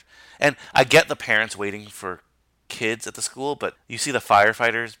scared. And I get the parents waiting for kids at the school, but you see the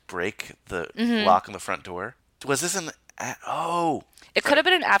firefighters break the Mhm. lock on the front door. Was this an... Oh! It could have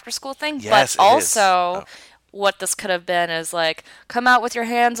been an after-school thing, Yes, but it is. also what this could have been is like, come out with your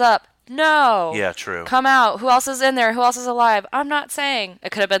hands up. No. Yeah, true. Come out. Who else is in there? Who else is alive? I'm not saying.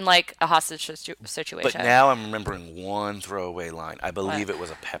 It could have been like a hostage situation. But now I'm remembering one throwaway line. I believe it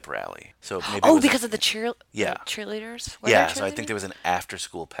was a pep rally. So maybe it Oh, was because of the cheerleaders? Were Yeah, there so I think there was an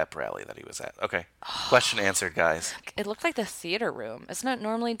after-school pep rally that he was at. Okay. Question answered, guys. It looked like the theater room. Isn't it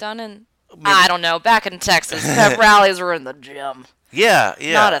normally done in... I don't know. Back in Texas, pep rallies were in the gym. Yeah.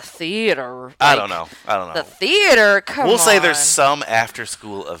 Not a theater. I Like, don't know. The theater, come on. We'll say there's some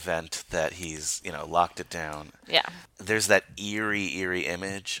after-school event that he's, locked it down. Yeah. There's that eerie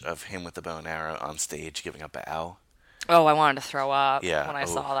image of him with the bow and arrow on stage giving a bow. Oh, I wanted to throw up Yeah. when I Ooh,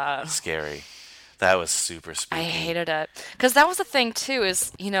 saw that. Scary. That was super spooky. I hated it. Because that was the thing, too,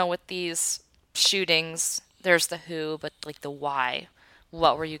 is, with these shootings, there's the who, but, like, the why.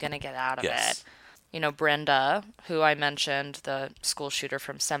 What were you going to get out of it? Brenda, who I mentioned, the school shooter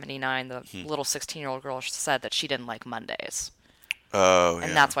from 79, the little 16-year-old girl, said that she didn't like Mondays. Oh,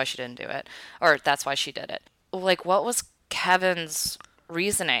 And that's why she didn't do it. Or that's why she did it. Like, what was Kevin's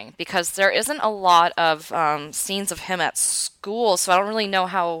reasoning? Because there isn't a lot of scenes of him at school, so I don't really know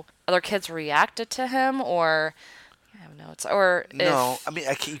how other kids reacted to him, or... I have notes. Or No, if, I mean,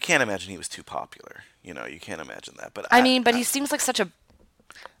 you can't imagine he was too popular. You can't imagine that. But but he seems like such a...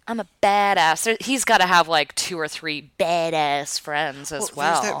 I'm a badass. He's got to have like 2 or 3 badass friends as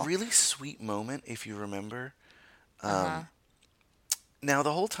well. There's that really sweet moment, if you remember. Now,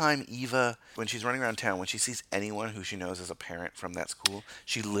 the whole time, Eva, when she's running around town, when she sees anyone who she knows as a parent from that school,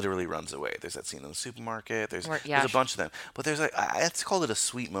 she literally runs away. There's that scene in the supermarket. There's a bunch of them. But there's let's call it a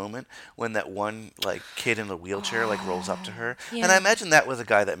sweet moment when that one kid in the wheelchair rolls up to her. Yeah. And I imagine that was a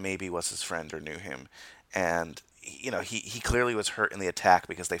guy that maybe was his friend or knew him. And he clearly was hurt in the attack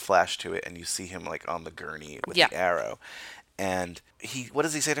because they flash to it and you see him on the gurney with the arrow. And what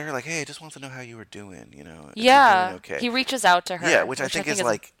does he say to her? Hey, I just want to know how you were doing, if you're doing okay. He reaches out to her. Yeah, which I think is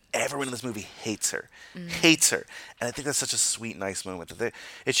everyone in this movie hates her. Mm. Hates her. And I think that's such a sweet, nice moment.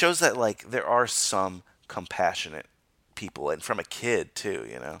 It shows that there are some compassionate people, and from a kid too,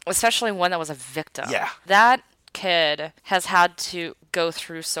 Especially one that was a victim. Yeah. That kid has had to go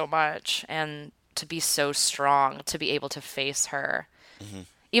through so much and to be so strong to be able to face her. Mm-hmm.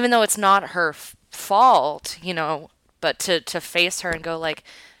 Even though it's not her fault, but to face her and go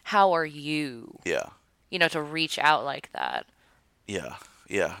how are you? Yeah. To reach out like that. Yeah.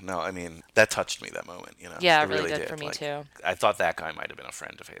 Yeah. No, I mean, that touched me, that moment, Yeah, it really did for me too. I thought that guy might have been a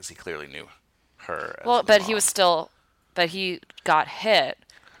friend of his. He clearly knew her. Well, but he was but he got hit.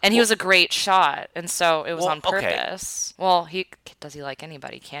 And he was a great shot, and so it was on purpose. Okay. Well, does he like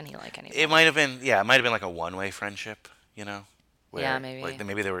anybody? Can he like anybody? It might have been, like a one-way friendship, where, yeah, maybe.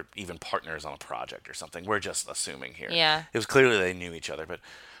 Maybe they were even partners on a project or something. We're just assuming here. Yeah. It was clearly they knew each other, but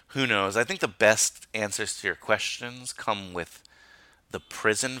who knows? I think the best answers to your questions come with the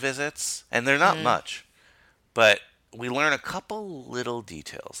prison visits, and they're not much, but we learn a couple little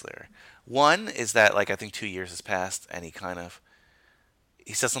details there. One is that, I think 2 years has passed, and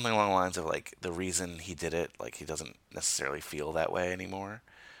he says something along the lines of, the reason he did it, he doesn't necessarily feel that way anymore,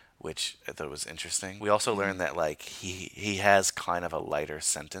 which I thought was interesting. We also learned that, he has kind of a lighter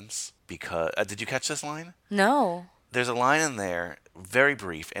sentence because... did you catch this line? No. there's a line in there, very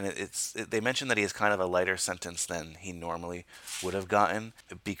brief, and they mention that he has kind of a lighter sentence than he normally would have gotten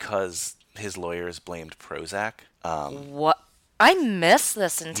because his lawyers blamed Prozac. What? I missed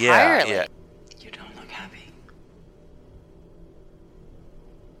this entirely. Yeah. You don't look happy.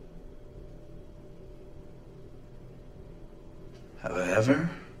 Have I ever?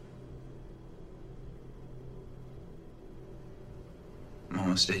 I'm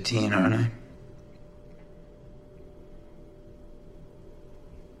almost 18, aren't I?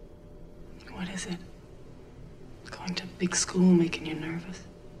 What is it? Going to big school making you nervous?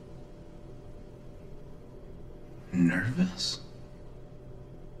 Nervous?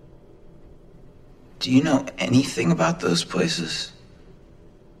 Do you know anything about those places?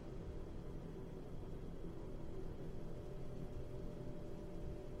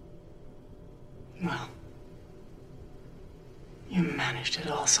 Well, you managed it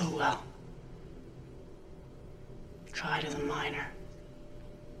all so well. Tried as a minor.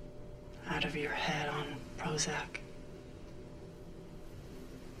 Out of your head on Prozac.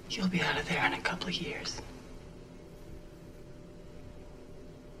 You'll be out of there in a couple of years.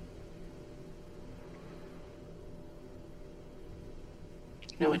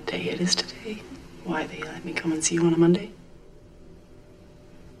 You know what day it is today? Why they let me come and see you on a Monday?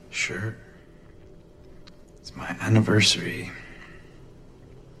 Sure. It's my anniversary.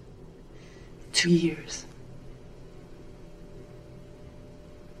 2 years.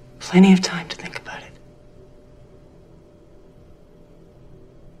 Plenty of time to think about it.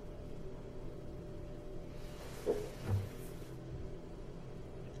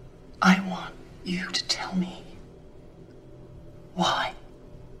 I want you to tell me why.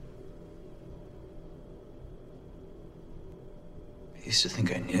 I used to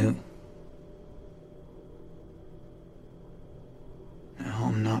think I knew. Now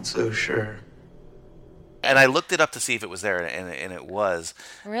I'm not so sure. And I looked it up to see if it was there, and it was.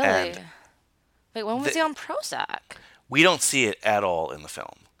 Really? And Wait, when was he on Prozac? we don't see it at all in the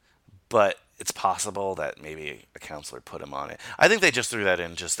film, but it's possible that maybe a counselor put him on it. I think they just threw that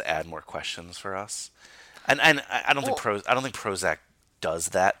in just to add more questions for us. And I don't think Prozac does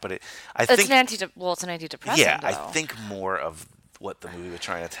that, but I think It's an antidepressant. yeah, though. I think more of what the movie was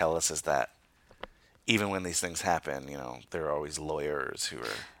trying to tell us is that even when these things happen, there are always lawyers who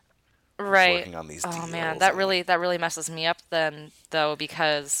are working on these deals. Oh man, that really messes me up then, though,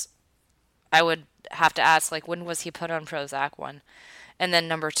 because I would have to ask, like, when was he put on Prozac, one? And then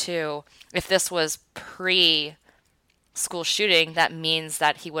number two, if this was pre-school shooting, that means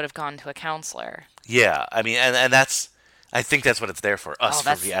that he would have gone to a counselor. Yeah, I mean, and I think that's what it's there for, us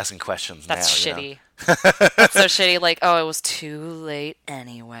for be asking questions now. That's shitty. That's so shitty, like, oh, it was too late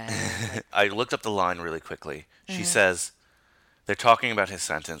anyway. I looked up the line really quickly. She says, they're talking about his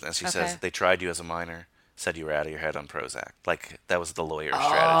sentence, and she says, they tried you as a minor, said you were out of your head on Prozac. Like, that was the lawyer's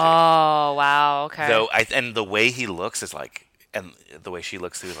strategy. Oh, wow, okay. And the way he looks is like, and the way she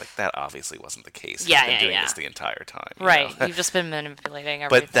looks through, like, that obviously wasn't the case. Yeah, He's been doing this the entire time. Right, you've just been manipulating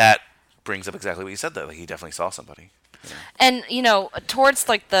everything. But that brings up exactly what you said, though. Like, he definitely saw somebody. And, towards,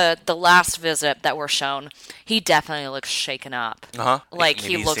 like, the last visit that we're shown, he definitely looks shaken up. Uh-huh. Like, Maybe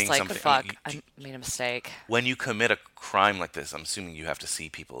he he's looks seeing like, somebody- fuck, I made a mistake. When you commit a crime like this, I'm assuming you have to see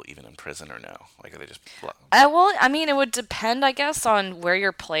people even in prison or no? Like, are they just... Well, I mean, it would depend, I guess, on where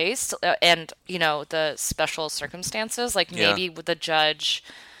you're placed and, the special circumstances. Like, maybe the judge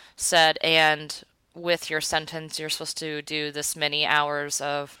said, and with your sentence, you're supposed to do this many hours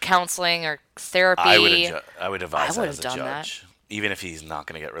of counseling or therapy. I would advise that as a done judge. Even if he's not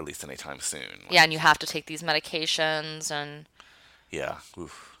going to get released anytime soon. Yeah, and you have to take these medications and... Yeah,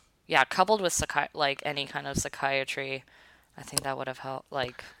 oof. Yeah, coupled with any kind of psychiatry, I think that would have helped.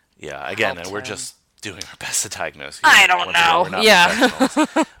 Yeah, again, and we're him. just doing our best to diagnose. I don't know. We're not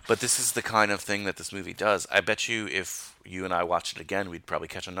professionals. But this is the kind of thing that this movie does. I bet you, if you and I watched it again, we'd probably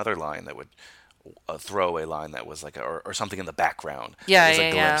catch another line that would a throwaway line that was like or something in the background. Yeah, it was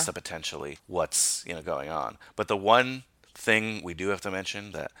a glimpse of potentially what's going on. But the one thing we do have to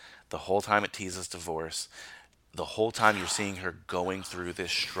mention that the whole time it teases divorce, the whole time you're seeing her going through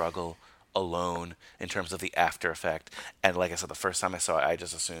this struggle alone in terms of the after effect. And like I said, the first time I saw it, I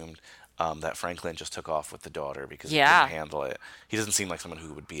just assumed that Franklin just took off with the daughter because he couldn't handle it. He doesn't seem like someone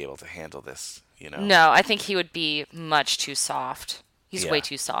who would be able to handle this, No, I think he would be much too soft. He's way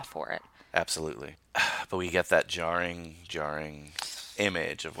too soft for it. Absolutely. But we get that jarring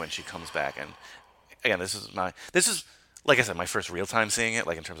image of when she comes back. And again, this is like I said, my first real time seeing it,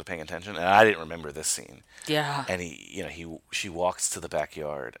 like in terms of paying attention, and I didn't remember this scene. Yeah. And she walks to the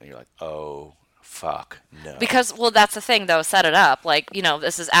backyard, and you're like, oh fuck no. Because, well, that's the thing, though. Set it up. Like, you know,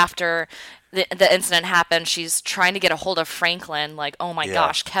 this is after the incident happened. She's trying to get a hold of Franklin. Like, oh my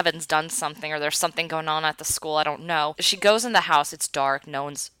gosh, Kevin's done something, or there's something going on at the school. I don't know. She goes in the house. It's dark. No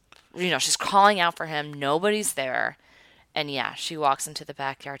one's, you know, she's calling out for him. Nobody's there. And yeah, she walks into the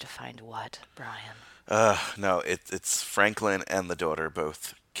backyard to find what, Brian? No, it's Franklin and the daughter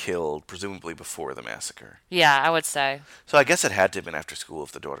both killed, presumably before the massacre. Yeah, I would say. So I guess it had to have been after school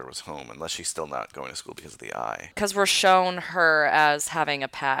if the daughter was home, unless she's still not going to school because of the eye. Because we're shown her as having a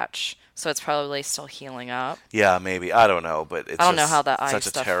patch, so it's probably still healing up. Yeah, maybe. I don't know, but it's I don't know how that eye such a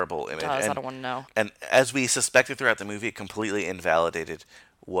stuff terrible image. does. I don't want to know. And as we suspected throughout the movie, it completely invalidated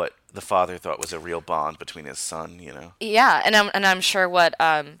what the father thought was a real bond between his son, you know? Yeah, and I'm sure what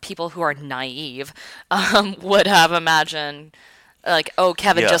people who are naive would have imagined, like, oh,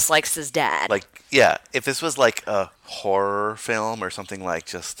 Kevin just likes his dad. Like, yeah, if this was like a horror film or something like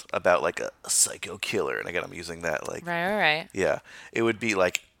just about like a psycho killer, and again, I'm using that like... Right. Yeah, it would be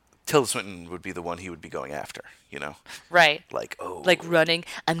like, Tilda Swinton would be the one he would be going after, you know? Right. Like, oh... Like running,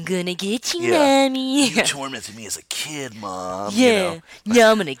 I'm gonna get you, Mommy. You tormented me as a kid, Mom. Yeah, you know?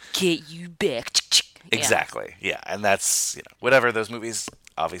 now I'm gonna get you back. Exactly, yeah. And that's, you know, whatever, those movies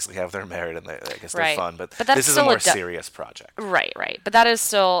obviously have their merit, and I guess they're fun, but that's this is a more serious project. Right. But that is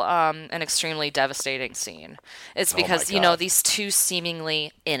still an extremely devastating scene. It's because, you know, these two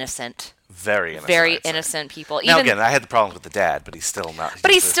seemingly innocent... Very innocent. innocent people. Now again, I had the problems with the dad, but he's still not.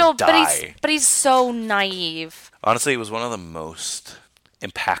 But he's so naive. Honestly, it was one of the most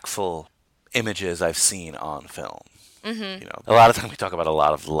impactful images I've seen on film. Mm-hmm. You know, a lot of times we talk about a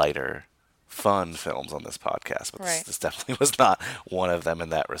lot of lighter, fun films on this podcast, but this definitely was not one of them in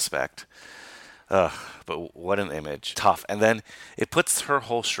that respect. But what an image. Tough. And then it puts her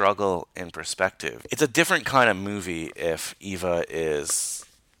whole struggle in perspective. It's a different kind of movie if Eva is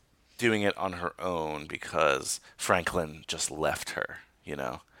doing it on her own because Franklin just left her, you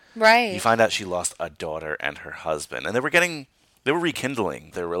know? Right. You find out she lost a daughter and her husband, and they were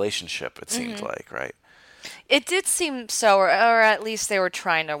rekindling their relationship, it seemed like, right? It did seem so, or at least they were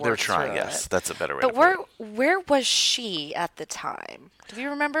trying to work through it. They were trying, yes. That's a better way but to put it. Where was she at the time? Do you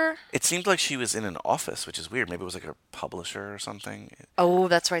remember? It seemed like she was in an office, which is weird. Maybe it was like a publisher or something. Oh,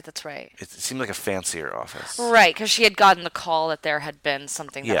 that's right. It seemed like a fancier office. Right, because she had gotten the call that there had been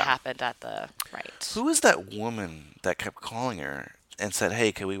something that happened at the... Right. Who was that woman that kept calling her and said,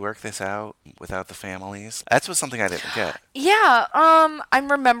 hey, can we work this out without the families? That was something I didn't get. Yeah, I'm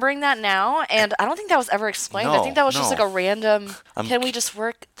remembering that now, and I don't think that was ever explained. I think that was just like a random, can we just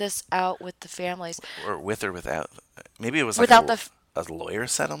work this out with the families? Or with or without. Maybe it was like without a lawyer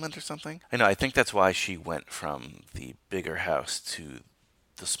settlement or something. I know, I think that's why she went from the bigger house to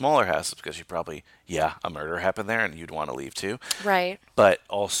the smaller house, because she probably, a murder happened there and you'd want to leave too. Right. But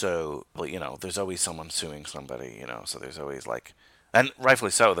also, well, you know, there's always someone suing somebody, you know, so there's always like... And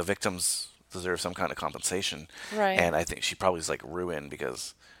rightfully so, the victims deserve some kind of compensation. Right. And I think she probably was like ruined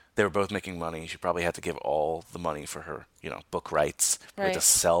because they were both making money. She probably had to give all the money for her, you know, book rights. Right. To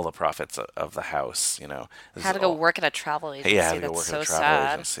sell the profits of the house, you know. Had to go work at a travel agency. Yeah, had to go That's work so at a travel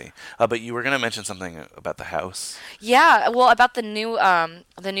sad. agency. But you were going to mention something about the house. Yeah, well, about the new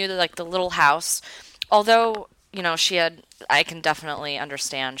like the little house. Although, you know, I can definitely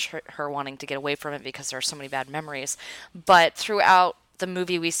understand her wanting to get away from it because there are so many bad memories. But throughout the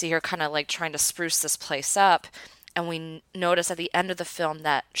movie, we see her kind of like trying to spruce this place up. And we notice at the end of the film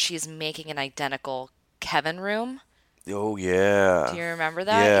that she's making an identical Kevin room. Oh, yeah. Do you remember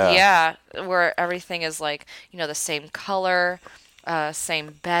that? Yeah. Where everything is like, you know, the same color,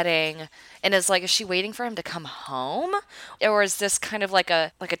 same bedding. And is she waiting for him to come home? Or is this kind of like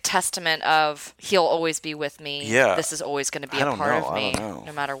a testament of he'll always be with me? Yeah. This is always going to be a part of me,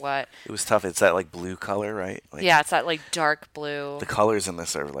 no matter what. It was tough. It's that like blue color, right? Like, yeah, it's that like dark blue. The colors in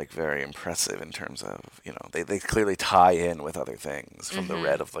this are like very impressive in terms of, you know, they clearly tie in with other things from the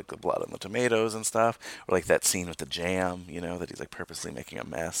red of like the blood on the tomatoes and stuff. Or like that scene with the jam, you know, that he's like purposely making a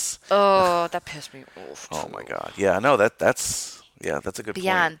mess. Oh, that pissed me off. Oh my God. Yeah, no, that's a good point.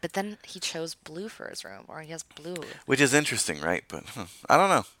 Yeah, but then he chose blue for his room, or he has blue. Which is interesting, right? But I don't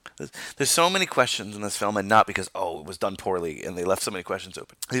know. There's so many questions in this film, and not because, it was done poorly and they left so many questions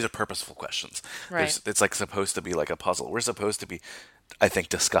open. These are purposeful questions. Right. It's like supposed to be like a puzzle. We're supposed to be, I think,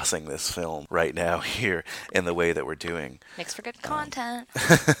 discussing this film right now here in the way that we're doing. Makes for good content.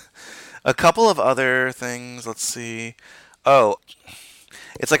 A couple of other things. Let's see. Oh,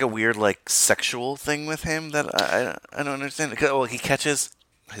 it's like a weird, like, sexual thing with him that I don't understand. Well, he catches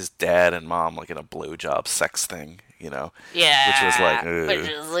his dad and mom, like, in a blowjob sex thing, you know? Yeah. Which was like, which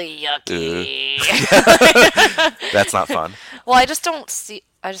is yucky. That's not fun. Well, I just don't see...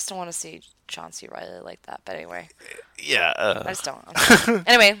 I just don't want to see John C. Reilly like that. But anyway. Yeah. I just don't.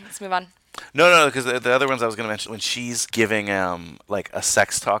 Anyway, let's move on. No, because the other ones I was going to mention, when she's giving like a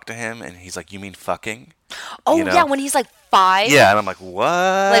sex talk to him, and he's like, "You mean fucking?" Oh, you know? yeah, when he's like 5. Yeah, and I'm like, what?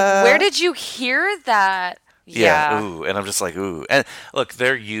 Like, where did you hear that? Yeah. Ooh, and I'm just like, ooh. And look,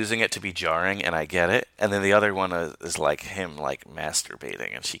 they're using it to be jarring, and I get it. And then the other one is like him, like,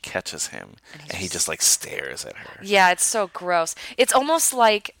 masturbating, and she catches him, and he just, like, stares at her. Yeah, it's so gross. It's almost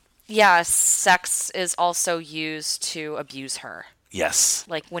like, yeah, sex is also used to abuse her. Yes.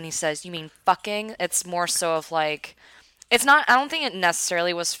 Like, when he says, "You mean fucking?" It's more so of, like, it's not, I don't think it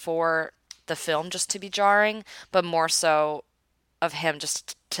necessarily was for the film just to be jarring, but more so of him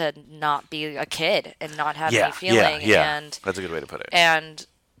just to not be a kid and not have any feeling. Yeah. And that's a good way to put it. And,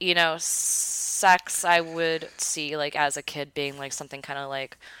 you know, sex I would see, like, as a kid being, like, something kind of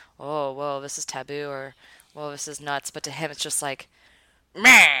like, oh, whoa, this is taboo, or, whoa, this is nuts. But to him, it's just like,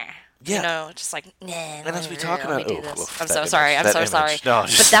 meh. Yeah. You know, just like, nah. And as we talk about, I'm so sorry. I'm so sorry. No,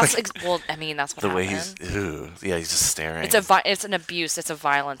 but that's well, I mean, that's what the happened. way he's just staring. It's an abuse. It's a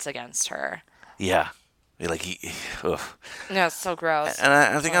violence against her. Yeah, like ugh. Yeah, it's so gross. And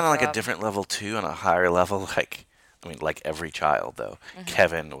I think on like a different level too, on a higher level, like every child though,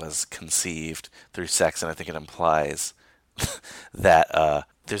 Kevin was conceived through sex, and I think it implies that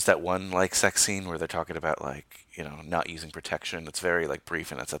there's that one like sex scene where they're talking about like, you know, not using protection. It's very like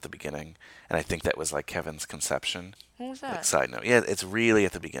brief, and it's at the beginning, and I think that was like Kevin's conception. What was that? Like, side note, yeah, it's really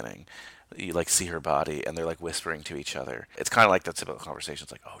at the beginning. You like see her body, and they're like whispering to each other. It's kind of like that typical conversation.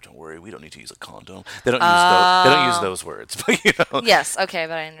 It's like, oh, don't worry, we don't need to use a condom. They don't use those words, but you know. Yes, okay,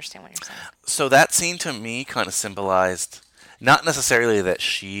 but I understand what you're saying. So that scene to me kind of symbolized not necessarily that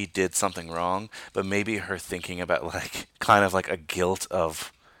she did something wrong, but maybe her thinking about like kind of like a guilt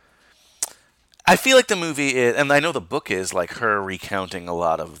of. I feel like the movie is, and I know the book is, like her recounting a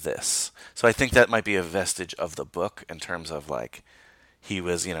lot of this. So I think that might be a vestige of the book in terms of like, he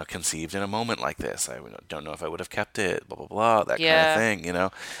was, you know, conceived in a moment like this. I don't know if I would have kept it, blah, blah, blah, that kind of thing, you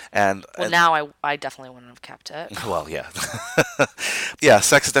know. And now I definitely wouldn't have kept it. Well, yeah. Yeah,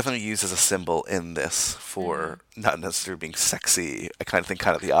 sex is definitely used as a symbol in this for not necessarily being sexy. I kind of think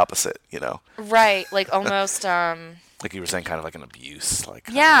kind of the opposite, you know. Right, like almost... like you were saying, kind of like an abuse.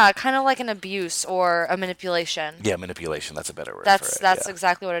 Kind of like an abuse or a manipulation. Yeah, manipulation. That's a better word That's for it.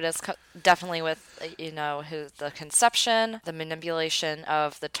 exactly what it is. Definitely with, you know, the conception, the manipulation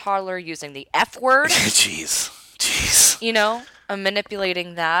of the toddler using the F word. Jeez. You know,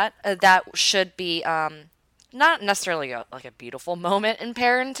 manipulating that. That should be not necessarily like a beautiful moment in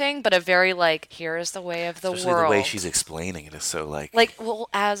parenting, but a very like, here is the way of the Especially world. The way she's explaining it is so like well,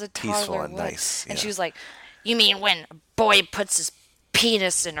 as a toddler, peaceful and nice. And she was like, "You mean when a boy puts his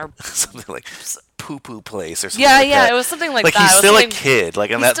penis in her something like poo-poo place or something yeah, like that. It was something like like that. He's still a kid. Like,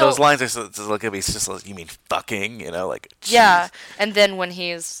 and those lines are so like, he's just like, you mean fucking, you know, like, geez. Yeah. And then when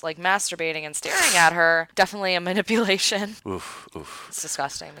he's like masturbating and staring at her, definitely a manipulation. Oof. It's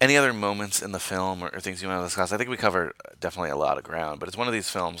disgusting. Any other moments in the film or things you want to discuss? I think we covered definitely a lot of ground, but it's one of these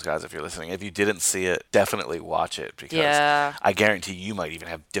films, guys, if you're listening, if you didn't see it, definitely watch it, because I guarantee you might even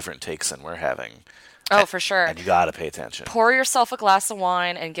have different takes than we're having. Oh, for sure. And you gotta pay attention. Pour yourself a glass of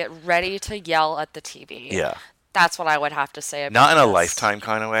wine and get ready to yell at the TV. Yeah. That's what I would have to say about Not in a this. Lifetime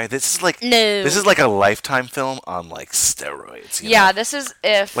kind of way. This is like No. This is like a Lifetime film on like steroids. You know? This is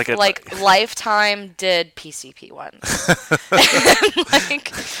if like Lifetime did PCP ones.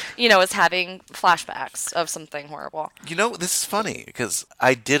 Like, you know, is having flashbacks of something horrible. You know, this is funny because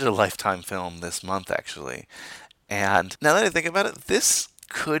I did a Lifetime film this month actually, and now that I think about it, this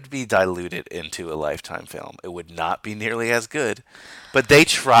could be diluted into a Lifetime film. It would not be nearly as good, but they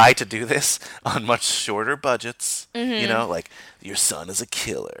try to do this on much shorter budgets. You know, like your son is a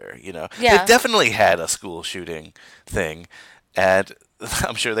killer. You know, they definitely had a school shooting thing, and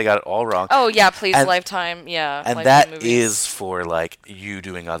I'm sure they got it all wrong. Oh yeah, please, Lifetime. Yeah, and Lifetime that movies. is for like you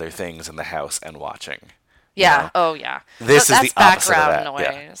doing other things in the house and watching. Yeah. You know? Oh, yeah. This is the opposite of background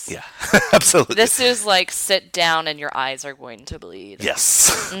that. noise. Yeah. Absolutely. This is like sit down and your eyes are going to bleed.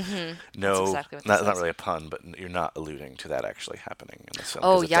 Yes. Mm-hmm. No, That's exactly what this not is. really a pun, but you're not alluding to that actually happening in this film.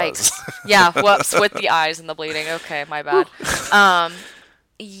 Oh, 'cause it yikes. does. Yeah, whoops, with the eyes and the bleeding. Okay, my bad.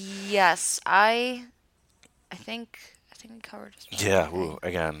 Yes, I think we covered this. Yeah. Ooh,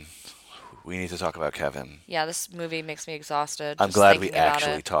 again, we need to talk about Kevin. Yeah, this movie makes me exhausted. I'm just glad we thinking about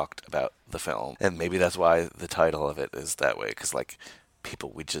actually it. talked about the film, and maybe that's why the title of it is that way. Because like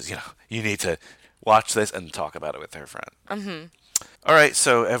people, we just you need to watch this and talk about it with their friend. Mm-hmm. All right,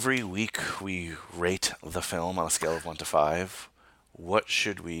 so every week we rate the film on a scale of 1 to 5. What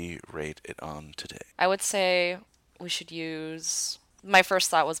should we rate it on today? I would say we should use My first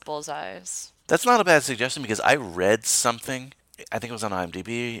thought was Bullseyes. That's not a bad suggestion because I read something, I think it was on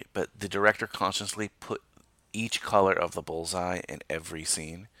IMDb, but the director consciously put each color of the bullseye in every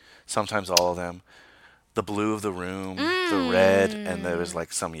scene, sometimes all of them. The blue of the room, the red, and there was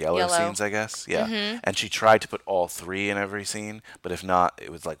like some yellow scenes, I guess. Yeah. Mhm. And she tried to put all three in every scene, but if not, it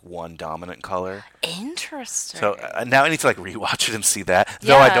was like one dominant color. Interesting. So now I need to like rewatch it and see that.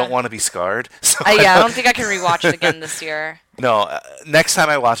 Though I don't want to be scarred. So Yeah, I don't think I can rewatch it again this year. No, next time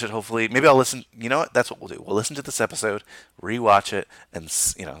I watch it, hopefully, maybe I'll listen. You know what? That's what we'll do. We'll listen to this episode, rewatch it, and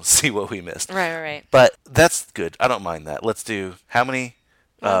see what we missed. Right. But that's good. I don't mind that. Let's do how many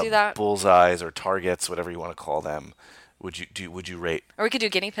do that. bullseyes or targets, whatever you want to call them, would you rate? Or we could do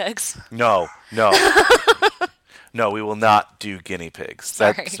guinea pigs. No. No, we will not do guinea pigs.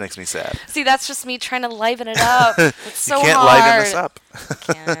 That Sorry. just makes me sad. See, that's just me trying to liven it up. It's so hard. You can't liven this up.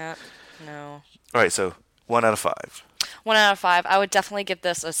 Can't. No. All right, so 1 out of 5. 1 out of 5. I would definitely give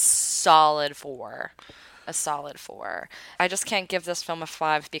this a solid 4. A solid 4. I just can't give this film a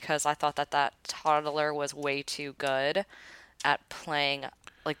 5 because I thought that toddler was way too good at playing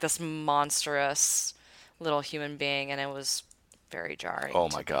like this monstrous little human being, and it was very jarring. Oh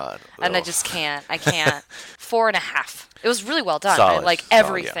my god. And I just can't. I can't. 4.5. It was really well done. Solid. I like Solid,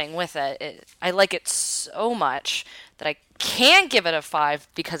 everything with it. I like it so much that I can't give it a 5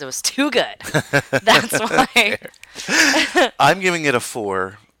 because it was too good. That's why. I'm giving it a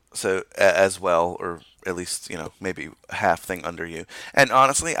 4, so as well, or at least maybe half thing under you. And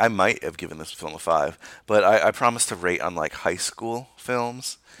honestly, I might have given this film a 5, but I promised to rate on like high school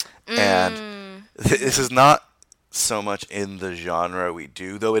films, and this is not so much in the genre we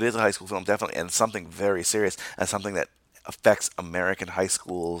do, though it is a high school film definitely, and something very serious and something that affects American high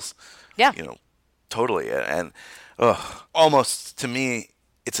schools. Yeah. Totally. And almost to me,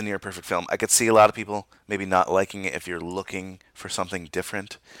 it's a near perfect film. I could see a lot of people maybe not liking it if you're looking for something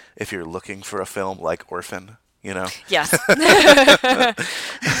different. If you're looking for a film like Orphan, Yes. I'm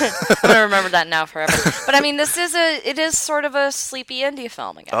gonna remember that now forever. But I mean, it is sort of a sleepy indie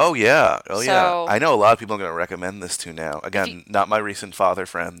film again. Oh yeah. So, I know a lot of people are going to recommend this to now. Again, not my recent father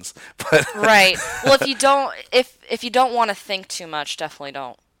friends, but right. Well, if you don't want to think too much, definitely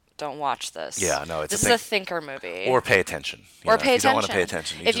don't watch this. Yeah, no, this is a thinker movie. Or pay attention. Or pay if you don't want to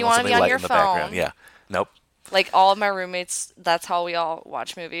attention. pay attention. If you want to be on your phone. Yeah. Nope. Like all of my roommates, that's how we all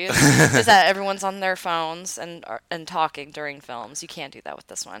watch movies. Is that everyone's on their phones and talking during films. You can't do that with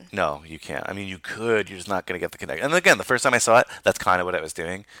this one. No, you can't. I mean, you could. You're just not going to get the connection. And again, the first time I saw it, that's kind of what I was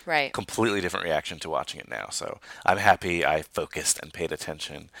doing. Right. Completely different reaction to watching it now. So I'm happy I focused and paid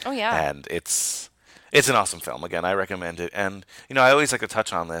attention. Oh yeah. And it's an awesome film. Again, I recommend it. And I always like to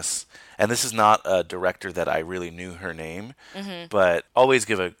touch on this. And this is not a director that I really knew her name, but always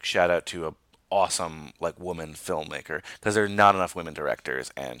give a shout out to a awesome woman filmmaker, because there are not enough women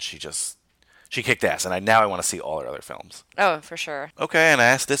directors, and she kicked ass, and now I want to see all her other films. Oh, for sure. Okay, and I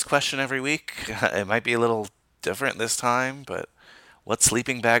ask this question every week. It might be a little different this time, but what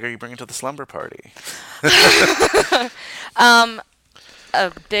sleeping bag are you bringing to the slumber party?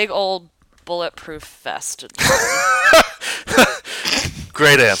 A big old bulletproof vest.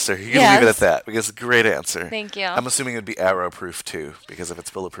 Great answer. You can leave it at that, because great answer. Thank you. I'm assuming it would be arrow-proof too, because if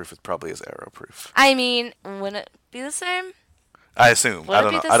it's bulletproof, it probably is arrow-proof. I mean, wouldn't it be the same? I assume. Would I it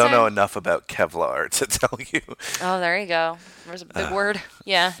don't be know. the I don't know same? enough about Kevlar to tell you. Oh, there you go. There's a big word.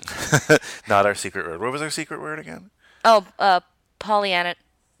 Yeah. Not our secret word. What was our secret word again? Oh,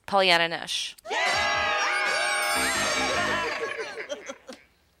 Pollyanna-ish.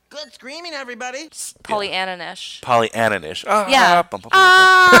 Good screaming, everybody. Pollyanna-ish. Pollyanna-ish. Yeah.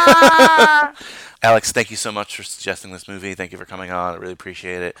 Alex, thank you so much for suggesting this movie. Thank you for coming on. I really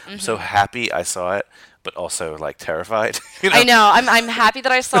appreciate it. I'm so happy I saw it, but also terrified. I know. I'm happy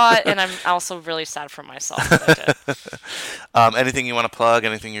that I saw it, and I'm also really sad for myself that I did. Anything you want to plug?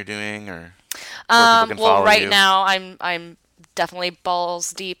 Anything you're doing, or where people can follow right you? now I'm definitely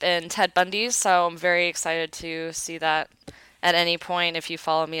balls deep in Ted Bundy's, so I'm very excited to see that. At any point, if you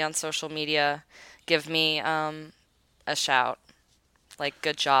follow me on social media, give me a shout.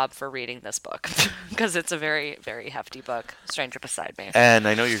 Good job for reading this book, because it's a very, very hefty book. Stranger Beside Me. And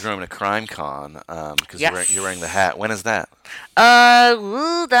I know you're going to CrimeCon because you're wearing the hat. When is that?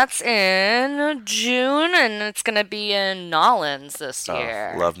 That's in June, and it's gonna be in Nolens this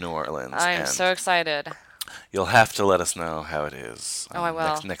year. Love New Orleans. I'm so excited. You'll have to let us know how it is. I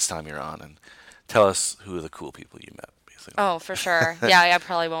will. Next time you're on, and tell us who are the cool people you met. Oh, for sure. Yeah, I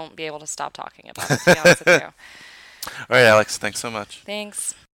probably won't be able to stop talking about it, to be honest with you. All right, Alex, thanks so much.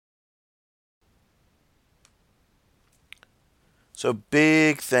 Thanks. So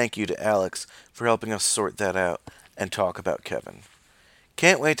big thank you to Alex for helping us sort that out and talk about Kevin.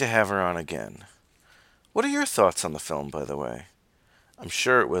 Can't wait to have her on again. What are your thoughts on the film, by the way? I'm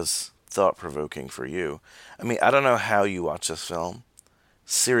sure it was thought-provoking for you. I mean, I don't know how you watch this film,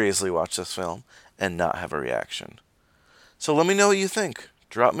 seriously watch this film, and not have a reaction. So let me know what you think.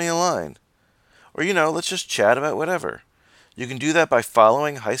 Drop me a line. Or, let's just chat about whatever. You can do that by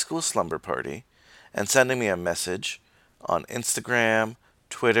following High School Slumber Party and sending me a message on Instagram,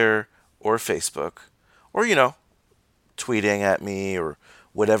 Twitter, or Facebook. Or, tweeting at me or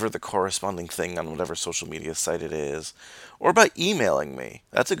whatever the corresponding thing on whatever social media site it is. Or by emailing me.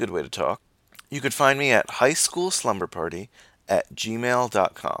 That's a good way to talk. You could find me at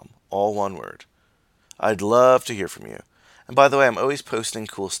highschoolslumberparty@gmail.com. All one word. I'd love to hear from you. And by the way, I'm always posting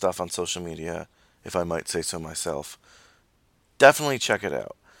cool stuff on social media, if I might say so myself. Definitely check it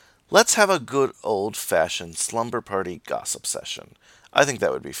out. Let's have a good old-fashioned slumber party gossip session. I think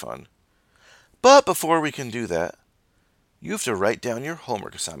that would be fun. But before we can do that, you have to write down your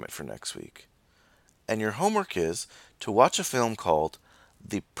homework assignment for next week. And your homework is to watch a film called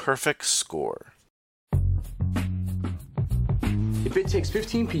The Perfect Score. If it takes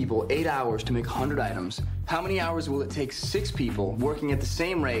 15 people 8 hours to make 100 items, how many hours will it take 6 people working at the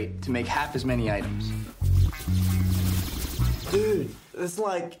same rate to make half as many items? Dude, it's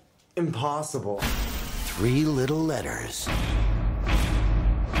like impossible. 3 little letters.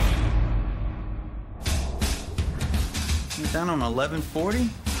 You're down on 1140?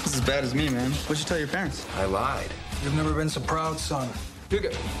 That's as bad as me, man. What'd you tell your parents? I lied. You've never been so proud, son. Look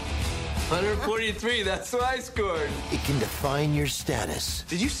at 143, that's what I scored. It can define your status.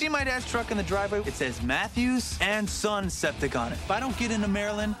 Did you see my dad's truck in the driveway? It says Matthews and Son Septic on it. If I don't get into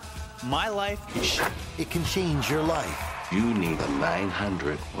Maryland, my life is shit. It can change your life. You need a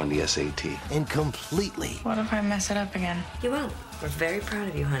 900 on the SAT. And completely What if I mess it up again? You won't. We're very proud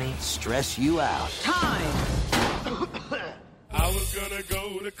of you, honey. stress you out. Time! I was gonna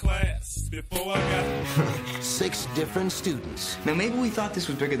go to class before I got 6 different students. Now, maybe we thought this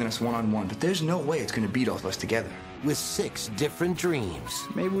was bigger than us one-on-one, but there's no way it's gonna beat all of us together. With 6 different dreams.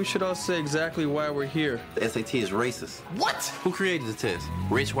 Maybe we should all say exactly why we're here. The SAT is racist. What? Who created the test?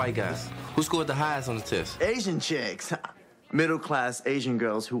 Rich white guys. Who scored the highest on the test? Asian chicks. Middle-class Asian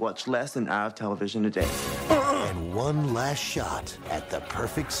girls who watch less than hour of television a day. And one last shot at the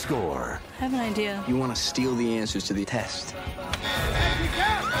perfect score. I have an idea. You want to steal the answers to the test.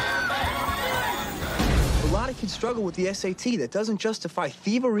 A lot of kids struggle with the SAT. That doesn't justify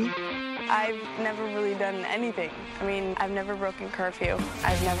thievery. I've never really done anything. I mean, I've never broken curfew.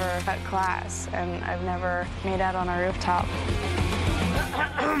 I've never cut class, and I've never made out on a rooftop.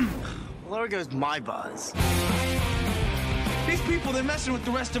 Well, there goes my buzz. These people, they're messing with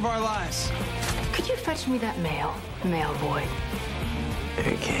the rest of our lives. Could you fetch me that mail boy?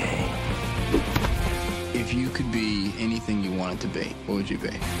 Okay. If you could be anything you wanted to be, what would you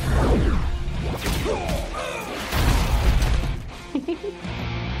be?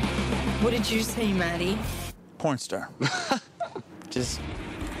 What did you say, Maddie? Porn star. Just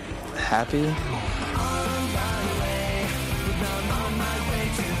happy.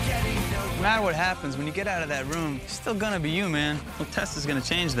 No matter what happens, when you get out of that room, it's still gonna be you, man. No test is gonna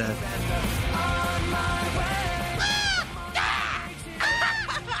change that.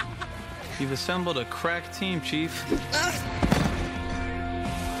 You've assembled a crack team, Chief.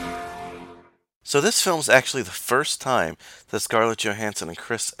 So this film's actually the first time that Scarlett Johansson and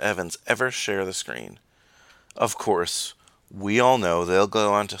Chris Evans ever share the screen. Of course, we all know they'll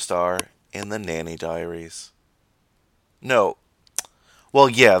go on to star in The Nanny Diaries. No. Well,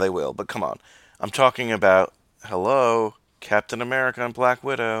 yeah, they will, but come on. I'm talking about, hello, Captain America and Black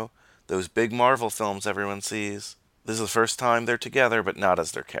Widow, those big Marvel films everyone sees. This is the first time they're together, but not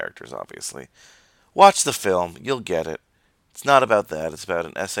as their characters, obviously. Watch the film, you'll get it. It's not about that, it's about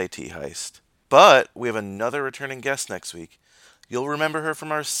an SAT heist. But we have another returning guest next week. You'll remember her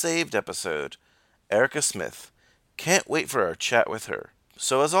from our Saved episode, Erica Smith. Can't wait for our chat with her.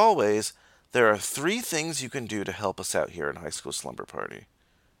 So as always, there are 3 things you can do to help us out here in High School Slumber Party.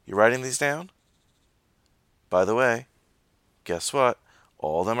 You writing these down? By the way, guess what?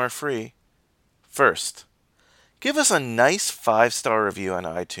 All of them are free. First, give us a nice 5-star review on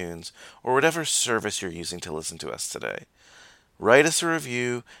iTunes or whatever service you're using to listen to us today. Write us a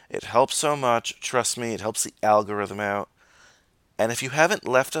review. It helps so much. Trust me, it helps the algorithm out. And if you haven't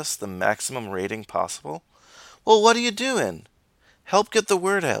left us the maximum rating possible, well, what are you doing? Help get the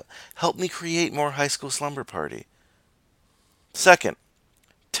word out. Help me create more High School Slumber Party. Second,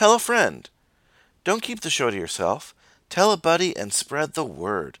 tell a friend. Don't keep the show to yourself. Tell a buddy and spread the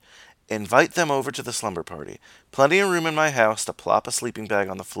word. Invite them over to the slumber party. Plenty of room in my house to plop a sleeping bag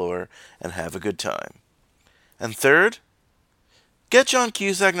on the floor and have a good time. And third, Get John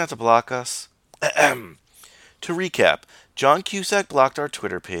Cusack not to block us. To recap, John Cusack blocked our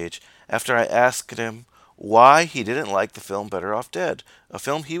Twitter page after I asked him why he didn't like the film Better Off Dead, a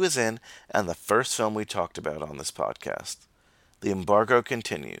film he was in and the first film we talked about on this podcast. The embargo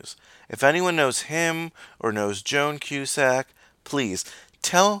continues. If anyone knows him or knows Joan Cusack, please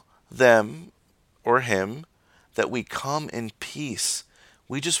tell them or him that we come in peace.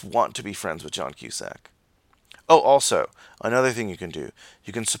 We just want to be friends with John Cusack. Oh, also, another thing you can do.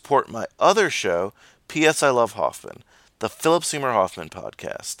 You can support my other show, P.S. I Love Hoffman, the Philip Seymour Hoffman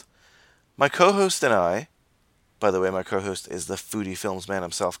podcast. My co-host and I, by the way, my co-host is the foodie films man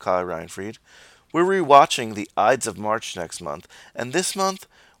himself, Kyle Reinfried, we're rewatching the Ides of March next month, and this month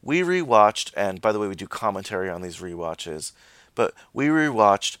we rewatched, and by the way, we do commentary on these rewatches, but we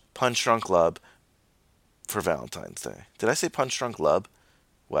rewatched Punch Drunk Love for Valentine's Day. Did I say Punch Drunk Love?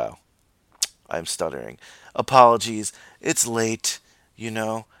 Wow. I'm stuttering. Apologies. It's late. You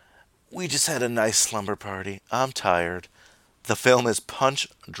know, we just had a nice slumber party. I'm tired. The film is Punch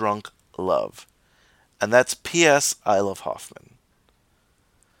Drunk Love. And that's P.S. I Love Hoffman.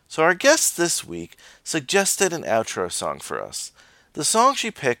 So our guest this week suggested an outro song for us. The song she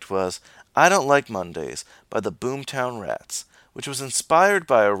picked was I Don't Like Mondays by the Boomtown Rats, which was inspired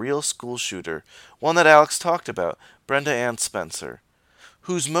by a real school shooter, one that Alex talked about, Brenda Ann Spencer,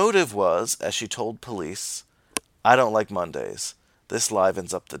 whose motive was, as she told police, I don't like Mondays. This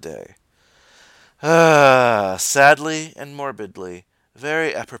livens up the day. Sadly and morbidly,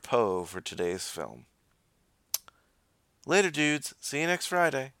 very apropos for today's film. Later, dudes. See you next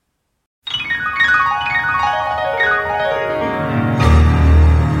Friday.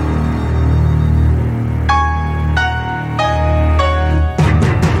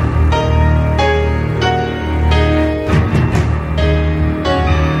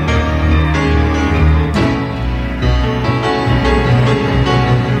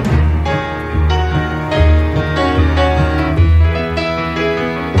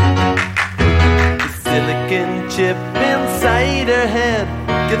 Chip inside her head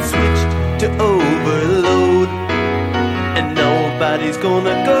gets switched to overload, and nobody's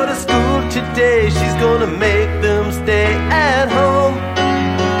gonna go to school today. She's gonna make them stay at home.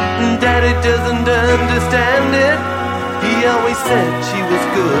 Daddy doesn't understand it. He always said she was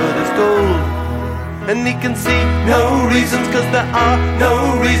good as gold, and he can see no reasons, 'cause there are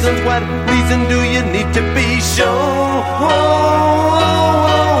no reasons. What reason do you need to be shown?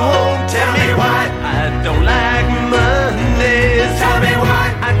 Tell me why I don't like Mondays. Tell me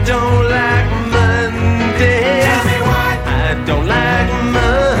why I don't like Mondays. Tell me why I don't like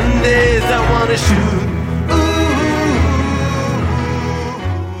Mondays. I wanna shoot.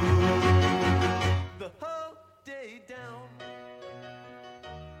 The whole day down.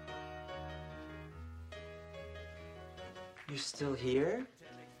 You're still here?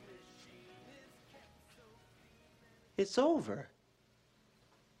 It's over.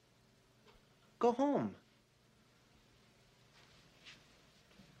 Go home.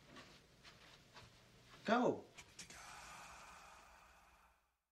 Go.